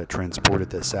tractor that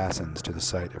transported the assassins to the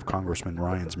site of Congressman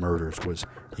Ryan's murders was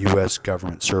U.S.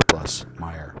 government surplus,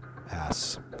 Meyer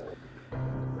asks.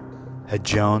 Had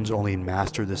Jones only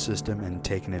mastered the system and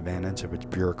taken advantage of its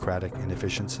bureaucratic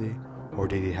inefficiency, or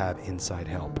did he have inside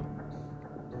help?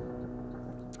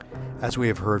 As we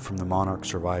have heard from the monarch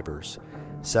survivors,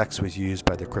 sex was used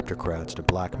by the cryptocrats to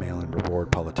blackmail and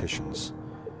reward politicians.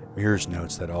 Mears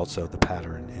notes that also the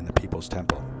pattern in the People's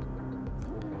Temple.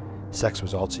 Sex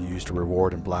was also used to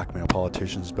reward and blackmail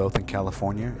politicians both in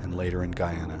California and later in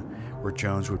Guyana, where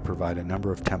Jones would provide a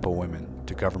number of temple women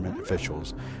to government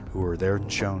officials who were then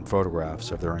shown photographs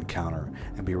of their encounter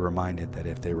and be reminded that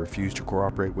if they refused to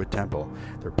cooperate with Temple,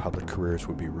 their public careers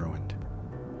would be ruined.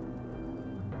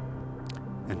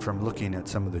 And from looking at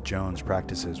some of the Jones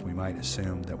practices, we might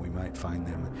assume that we might find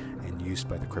them in use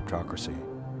by the cryptocracy.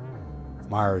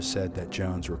 Myers said that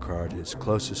Jones required his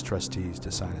closest trustees to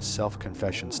sign a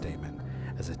self-confession statement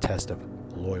as a test of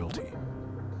loyalty.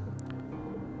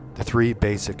 The 3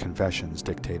 basic confessions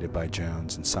dictated by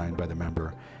Jones and signed by the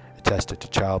member attested to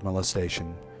child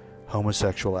molestation,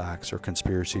 homosexual acts, or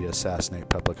conspiracy to assassinate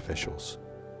public officials.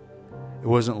 It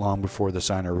wasn't long before the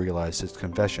signer realized his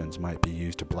confessions might be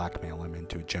used to blackmail him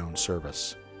into Jones'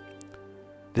 service.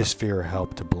 This fear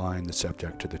helped to blind the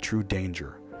subject to the true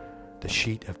danger, the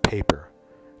sheet of paper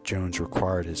Jones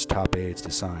required his top aides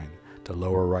to sign, the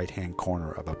lower right-hand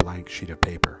corner of a blank sheet of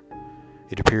paper.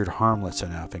 It appeared harmless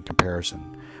enough in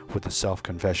comparison with the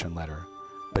self-confession letter,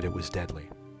 but it was deadly.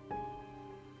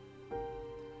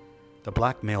 The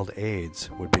blackmailed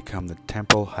aides would become the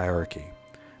temple hierarchy,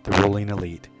 the ruling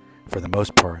elite, for the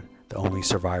most part, the only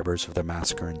survivors of the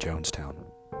massacre in Jonestown.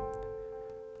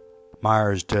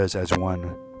 Myers does as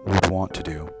one would want to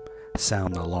do,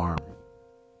 sound the alarm.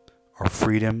 Our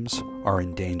freedoms are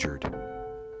endangered.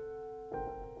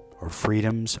 Our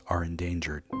freedoms are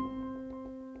endangered.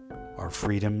 Our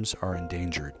freedoms are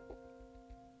endangered.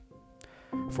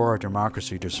 For our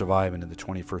democracy to survive into the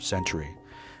 21st century,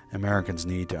 Americans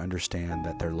need to understand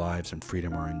that their lives and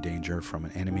freedom are in danger from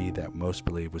an enemy that most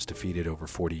believe was defeated over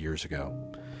 40 years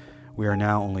ago. We are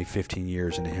now only 15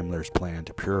 years into Himmler's plan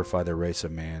to purify the race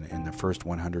of man in the first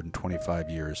 125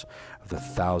 years of the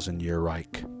 1,000-year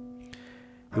Reich.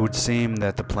 It would seem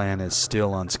that the plan is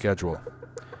still on schedule.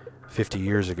 50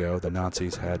 years ago, the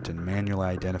Nazis had to manually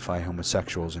identify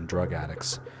homosexuals and drug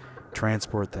addicts,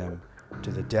 transport them to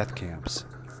the death camps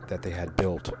that they had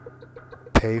built,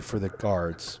 pay for the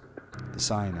guards, the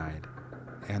cyanide,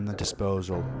 and the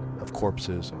disposal of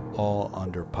corpses, all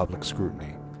under public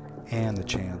scrutiny, and the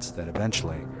chance that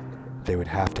eventually they would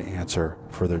have to answer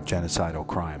for their genocidal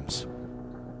crimes.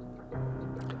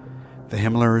 The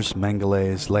Himmlers,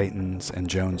 Mengeles, Leightons, and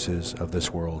Joneses of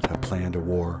this world have planned a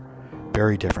war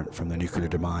very different from the nuclear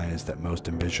demise that most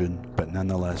envisioned, but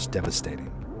nonetheless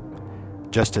devastating.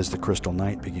 Just as the Crystal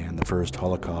Night began the first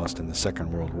Holocaust and the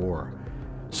Second World War,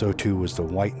 so too was the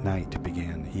White Night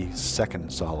began his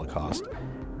second Holocaust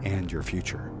and your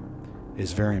future. It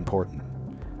is very important.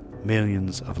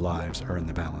 Millions of lives are in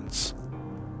the balance.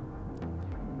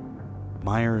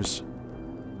 Myers'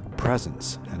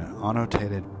 presence in an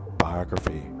annotated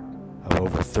biography of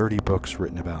over 30 books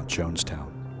written about Jonestown.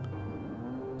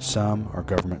 Some are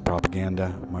government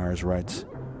propaganda, Myers writes.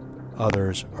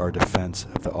 Others are a defense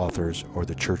of the authors or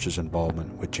the church's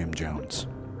involvement with Jim Jones.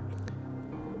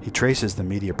 He traces the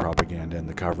media propaganda and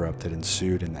the cover-up that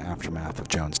ensued in the aftermath of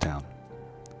Jonestown.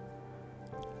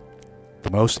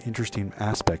 The most interesting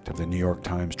aspect of the New York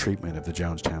Times treatment of the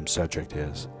Jonestown subject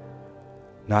is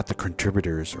Not the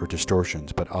contributors or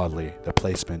distortions, but oddly, the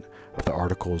placement of the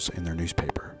articles in their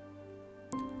newspaper.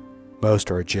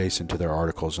 Most are adjacent to their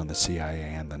articles on the CIA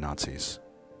and the Nazis.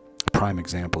 A prime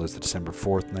example is the December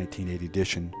 4th, 1980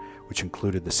 edition, which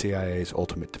included the CIA's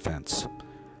ultimate defense.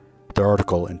 The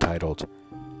article, entitled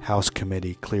 "House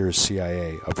Committee Clears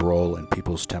CIA of Role in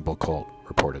People's Temple Cult,"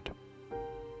 reported.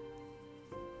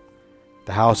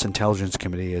 The House Intelligence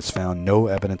Committee has found no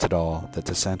evidence at all that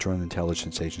the Central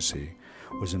Intelligence Agency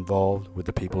was involved with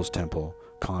the People's Temple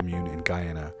commune in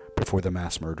Guyana before the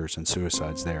mass murders and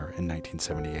suicides there in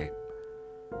 1978.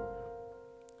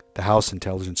 The House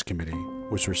Intelligence Committee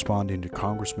was responding to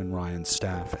Congressman Ryan's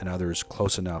staff and others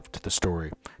close enough to the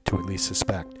story to at least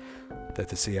suspect that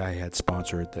the CIA had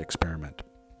sponsored the experiment.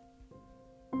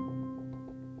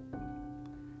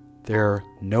 Their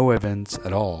 "no evidence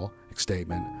at all"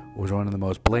 statement was one of the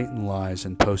most blatant lies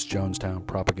in post-Jonestown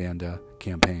propaganda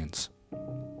campaigns.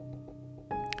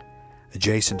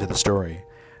 Adjacent to the story,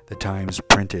 the Times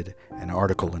printed an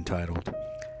article entitled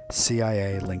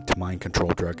 "CIA Linked to Mind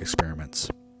Control Drug Experiments."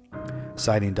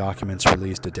 Citing documents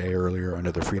released a day earlier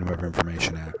under the Freedom of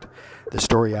Information Act, the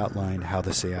story outlined how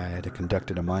the CIA had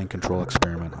conducted a mind control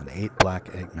experiment on 8 black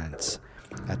inmates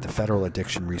at the Federal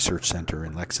Addiction Research Center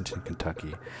in Lexington,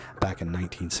 Kentucky, back in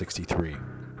 1963.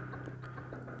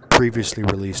 Previously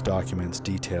released documents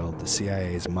detailed the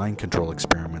CIA's mind control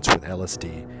experiments with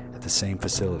LSD at the same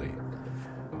facility,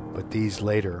 but these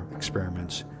later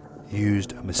experiments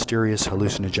used a mysterious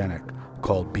hallucinogenic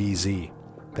called BZ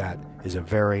that is a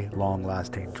very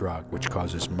long-lasting drug which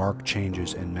causes marked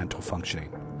changes in mental functioning.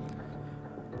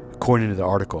 According to the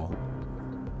article,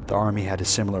 the Army had a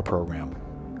similar program,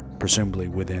 presumably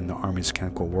within the Army's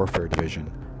Chemical Warfare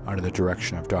Division under the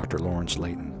direction of Dr. Lawrence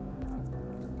Layton.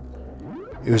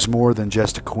 It was more than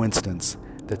just a coincidence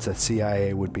that the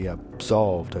CIA would be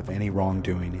absolved of any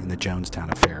wrongdoing in the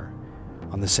Jonestown affair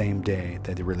on the same day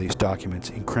that they released documents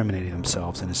incriminating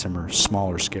themselves in a similar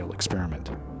smaller-scale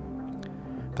experiment.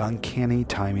 The uncanny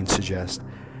timing suggests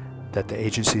that the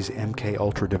agency's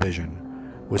MK-Ultra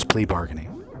division was plea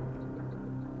bargaining.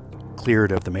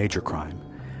 Cleared of the major crime,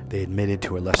 they admitted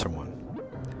to a lesser one.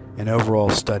 An overall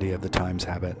study of the Times'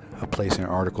 habit of placing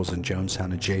articles in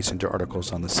Jonestown adjacent to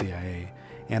articles on the CIA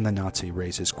and the Nazi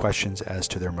raises questions as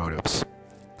to their motives.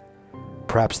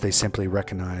 Perhaps they simply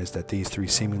recognized that these 3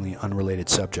 seemingly unrelated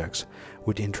subjects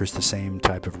would interest the same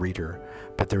type of reader,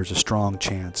 but there is a strong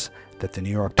chance that the New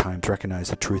York Times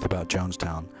recognized the truth about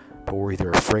Jonestown, but were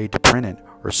either afraid to print it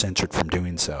or censored from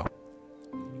doing so.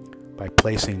 By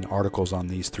placing articles on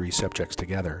these 3 subjects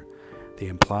together, they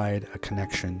implied a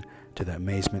connection to the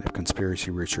amazement of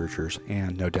conspiracy researchers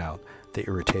and, no doubt, the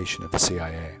irritation of the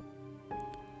CIA.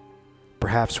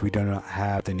 Perhaps we do not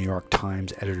have the New York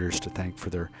Times editors to thank for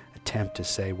their attempt to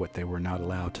say what they were not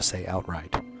allowed to say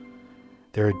outright.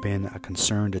 There had been a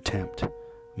concerned attempt,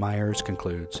 Myers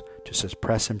concludes, to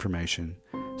suppress information,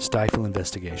 stifle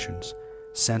investigations,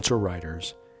 censor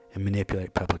writers, and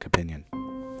manipulate public opinion.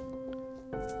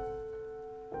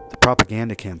 The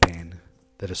propaganda campaign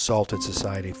that assaulted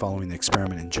society following the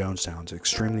experiment in Jonestown is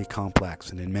extremely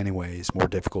complex and in many ways more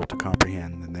difficult to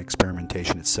comprehend than the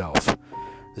experimentation itself.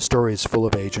 The story is full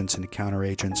of agents and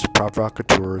counteragents,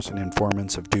 provocateurs, and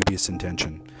informants of dubious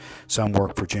intention. Some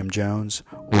work for Jim Jones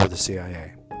or the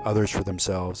CIA, others for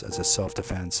themselves as a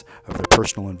self-defense of their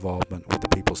personal involvement with the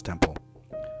People's Temple.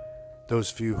 Those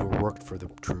few who worked for the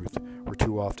truth were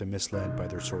too often misled by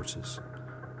their sources.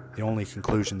 The only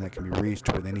conclusion that can be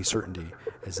reached with any certainty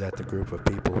is that the group of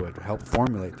people who had helped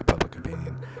formulate the public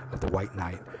opinion of the White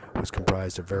Knight was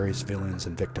comprised of various villains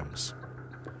and victims.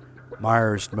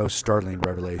 Myers' most startling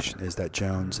revelation is that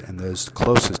Jones and those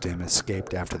closest to him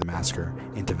escaped after the massacre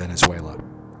into Venezuela.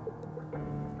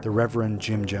 The Reverend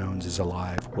Jim Jones is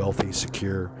alive, wealthy,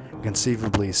 secure, and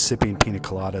conceivably sipping pina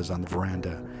coladas on the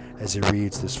veranda as he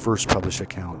reads this first published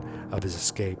account of his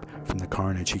escape from the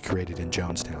carnage he created in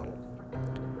Jonestown.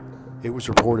 It was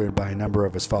reported by a number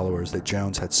of his followers that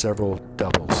Jones had several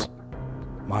doubles.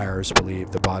 Myers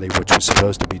believed the body which was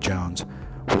supposed to be Jones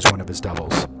was one of his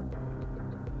doubles.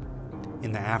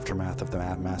 In the aftermath of the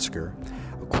massacre,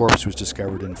 a corpse was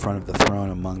discovered in front of the throne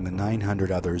among the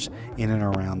 900 others in and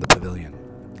around the pavilion.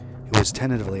 It was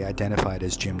tentatively identified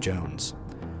as Jim Jones.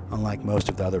 Unlike most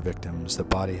of the other victims, the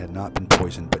body had not been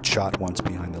poisoned but shot once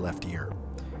behind the left ear.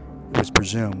 It was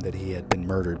presumed that he had been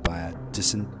murdered by a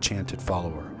disenchanted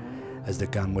follower, as the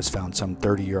gun was found some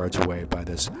 30 yards away by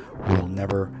this will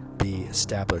never be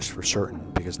established for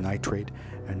certain because nitrate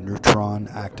and neutron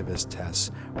activist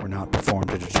tests were not performed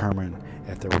to determine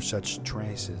if there were such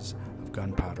traces of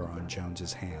gunpowder on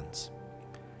Jones's hands.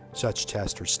 Such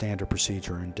tests are standard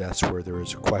procedure in deaths where there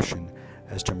is a question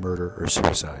as to murder or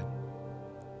suicide.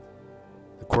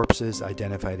 The corpses,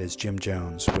 identified as Jim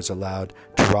Jones, was allowed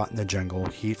to rot in the jungle,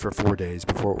 heat for 4 days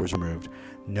before it was removed.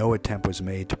 No attempt was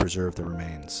made to preserve the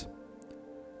remains.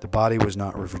 The body was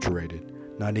not refrigerated,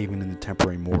 not even in the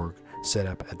temporary morgue set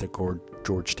up at the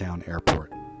Georgetown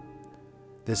airport.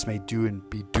 This may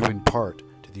be due in part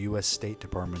to the U.S. State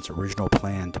Department's original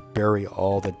plan to bury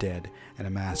all the dead in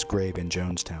a mass grave in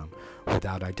Jonestown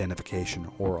without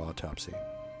identification or autopsy.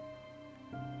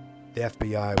 The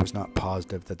FBI was not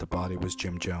positive that the body was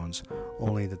Jim Jones,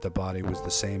 only that the body was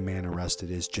the same man arrested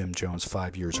as Jim Jones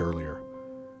 5 years earlier.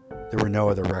 There were no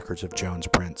other records of Jones'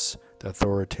 prints. The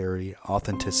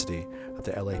authenticity of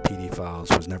the LAPD files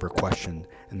was never questioned,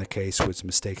 and the case was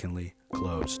mistakenly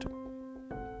closed.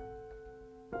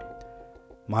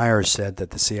 Myers said that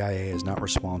the CIA is not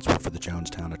responsible for the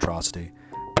Jonestown atrocity,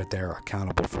 but they are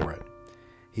accountable for it.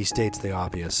 He states the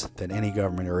obvious, that any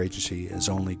government or agency is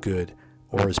only good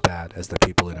or as bad as the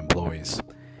people it employs,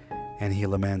 and he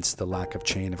laments the lack of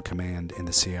chain of command in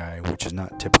the CIA, which is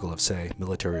not typical of, say,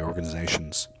 military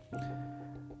organizations.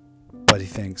 But he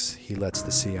thinks he lets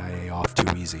the CIA off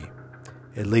too easy,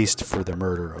 at least for the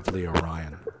murder of Leo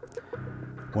Ryan.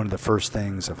 One of the first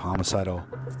things a homicidal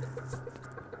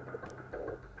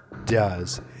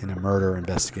does in a murder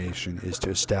investigation is to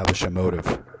establish a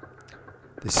motive.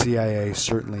 The CIA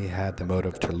certainly had the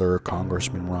motive to lure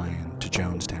Congressman Ryan to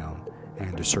Jonestown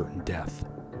and to certain death.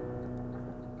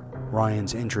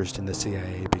 Ryan's interest in the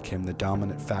CIA became the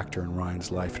dominant factor in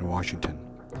Ryan's life in Washington.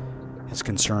 His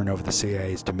concern over the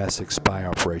CIA's domestic spy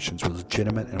operations was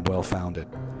legitimate and well-founded.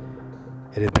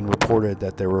 It had been reported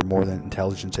that there were more than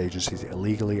intelligence agencies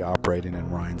illegally operating in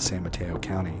Ryan's San Mateo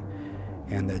County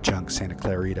and the adjunct Santa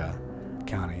Clarita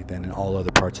County than in all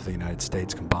other parts of the United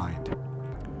States combined.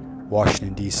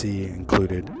 Washington, D.C.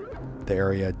 included the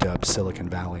area dubbed Silicon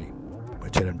Valley,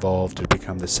 which had evolved to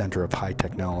become the center of high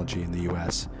technology in the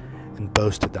U.S. and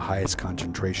boasted the highest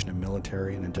concentration of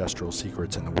military and industrial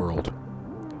secrets in the world.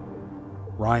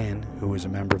 Ryan, who was a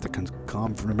member of the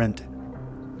Government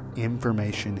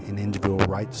Information and Individual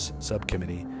Rights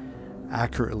Subcommittee,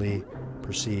 accurately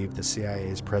perceived the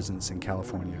CIA's presence in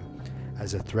California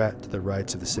as a threat to the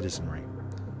rights of the citizenry.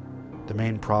 The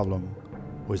main problem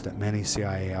was that many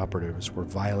CIA operatives were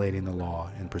violating the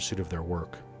law in pursuit of their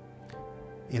work.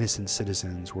 Innocent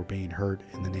citizens were being hurt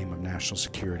in the name of national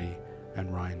security,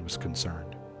 and Ryan was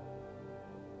concerned.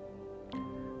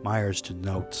 Myers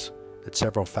notes that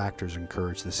several factors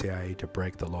encouraged the CIA to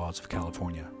break the laws of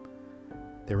California.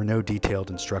 There were no detailed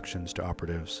instructions to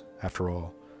operatives, after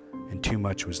all, and too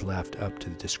much was left up to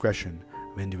the discretion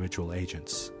of individual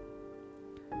agents.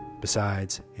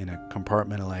 Besides, in a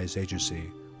compartmentalized agency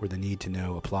where the need to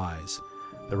know applies,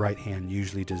 the right hand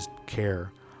usually does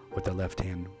care what the left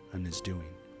hand is doing.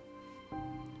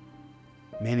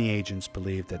 Many agents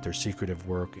believed that their secretive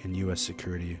work in U.S.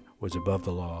 security was above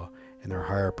the law, and their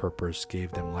higher purpose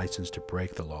gave them license to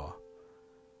break the law.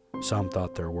 Some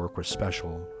thought their work was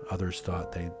special, others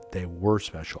thought they were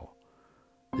special.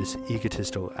 This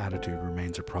egotistical attitude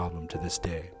remains a problem to this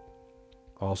day.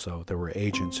 Also, there were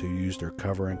agents who used their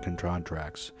cover and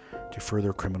contracts to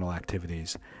further criminal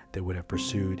activities they would have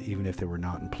pursued even if they were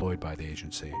not employed by the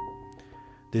agency.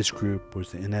 This group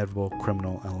was the inevitable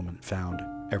criminal element found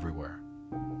everywhere.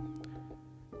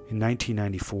 In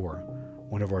 1994,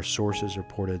 one of our sources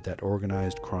reported that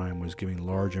organized crime was giving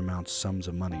large sums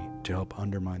of money to help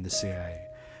undermine the CIA,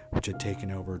 which had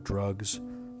taken over drugs,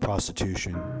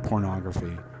 prostitution,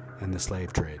 pornography, and the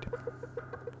slave trade.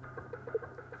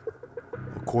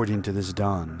 According to this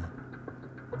Don,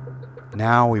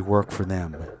 now we work for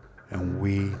them, and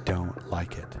we don't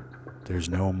like it. There's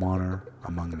no honor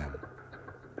among them.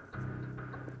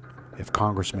 If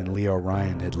Congressman Leo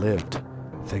Ryan had lived,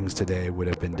 things today would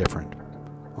have been different.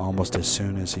 Almost as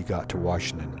soon as he got to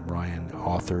Washington, Ryan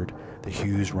authored the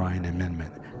Hughes-Ryan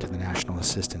Amendment to the National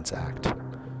Assistance Act. It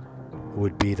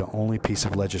would be the only piece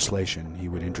of legislation he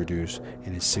would introduce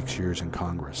in his 6 years in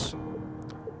Congress.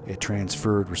 It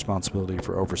transferred responsibility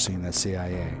for overseeing the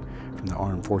CIA from the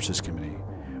Armed Forces Committee,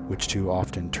 which too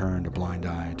often turned a blind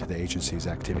eye to the agency's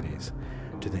activities,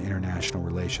 to the International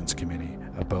Relations Committee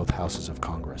of both houses of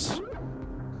Congress.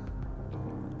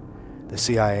 The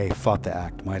CIA fought the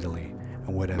act mightily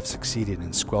and would have succeeded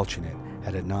in squelching it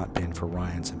had it not been for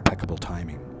Ryan's impeccable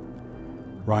timing.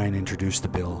 Ryan introduced the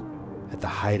bill at the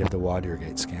height of the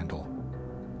Watergate scandal.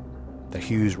 The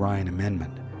Hughes-Ryan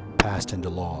Amendment passed into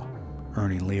law,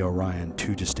 earning Leo Ryan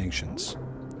 2 distinctions: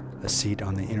 a seat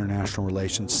on the International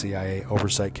Relations CIA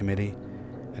Oversight Committee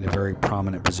and a very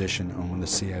prominent position on the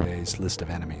CIA's list of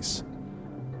enemies.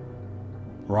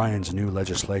 Ryan's new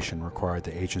legislation required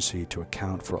the agency to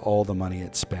account for all the money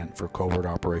it spent for covert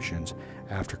operations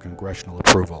after congressional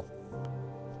approval.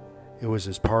 It was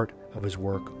as part of his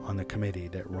work on the committee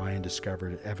that Ryan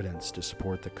discovered evidence to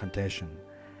support the contention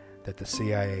that the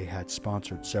CIA had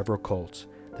sponsored several cults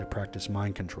that practiced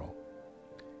mind control.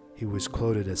 He was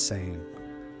quoted as saying,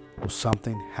 "Well,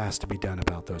 something has to be done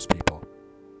about those people."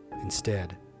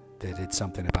 Instead, they did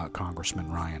something about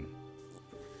Congressman Ryan.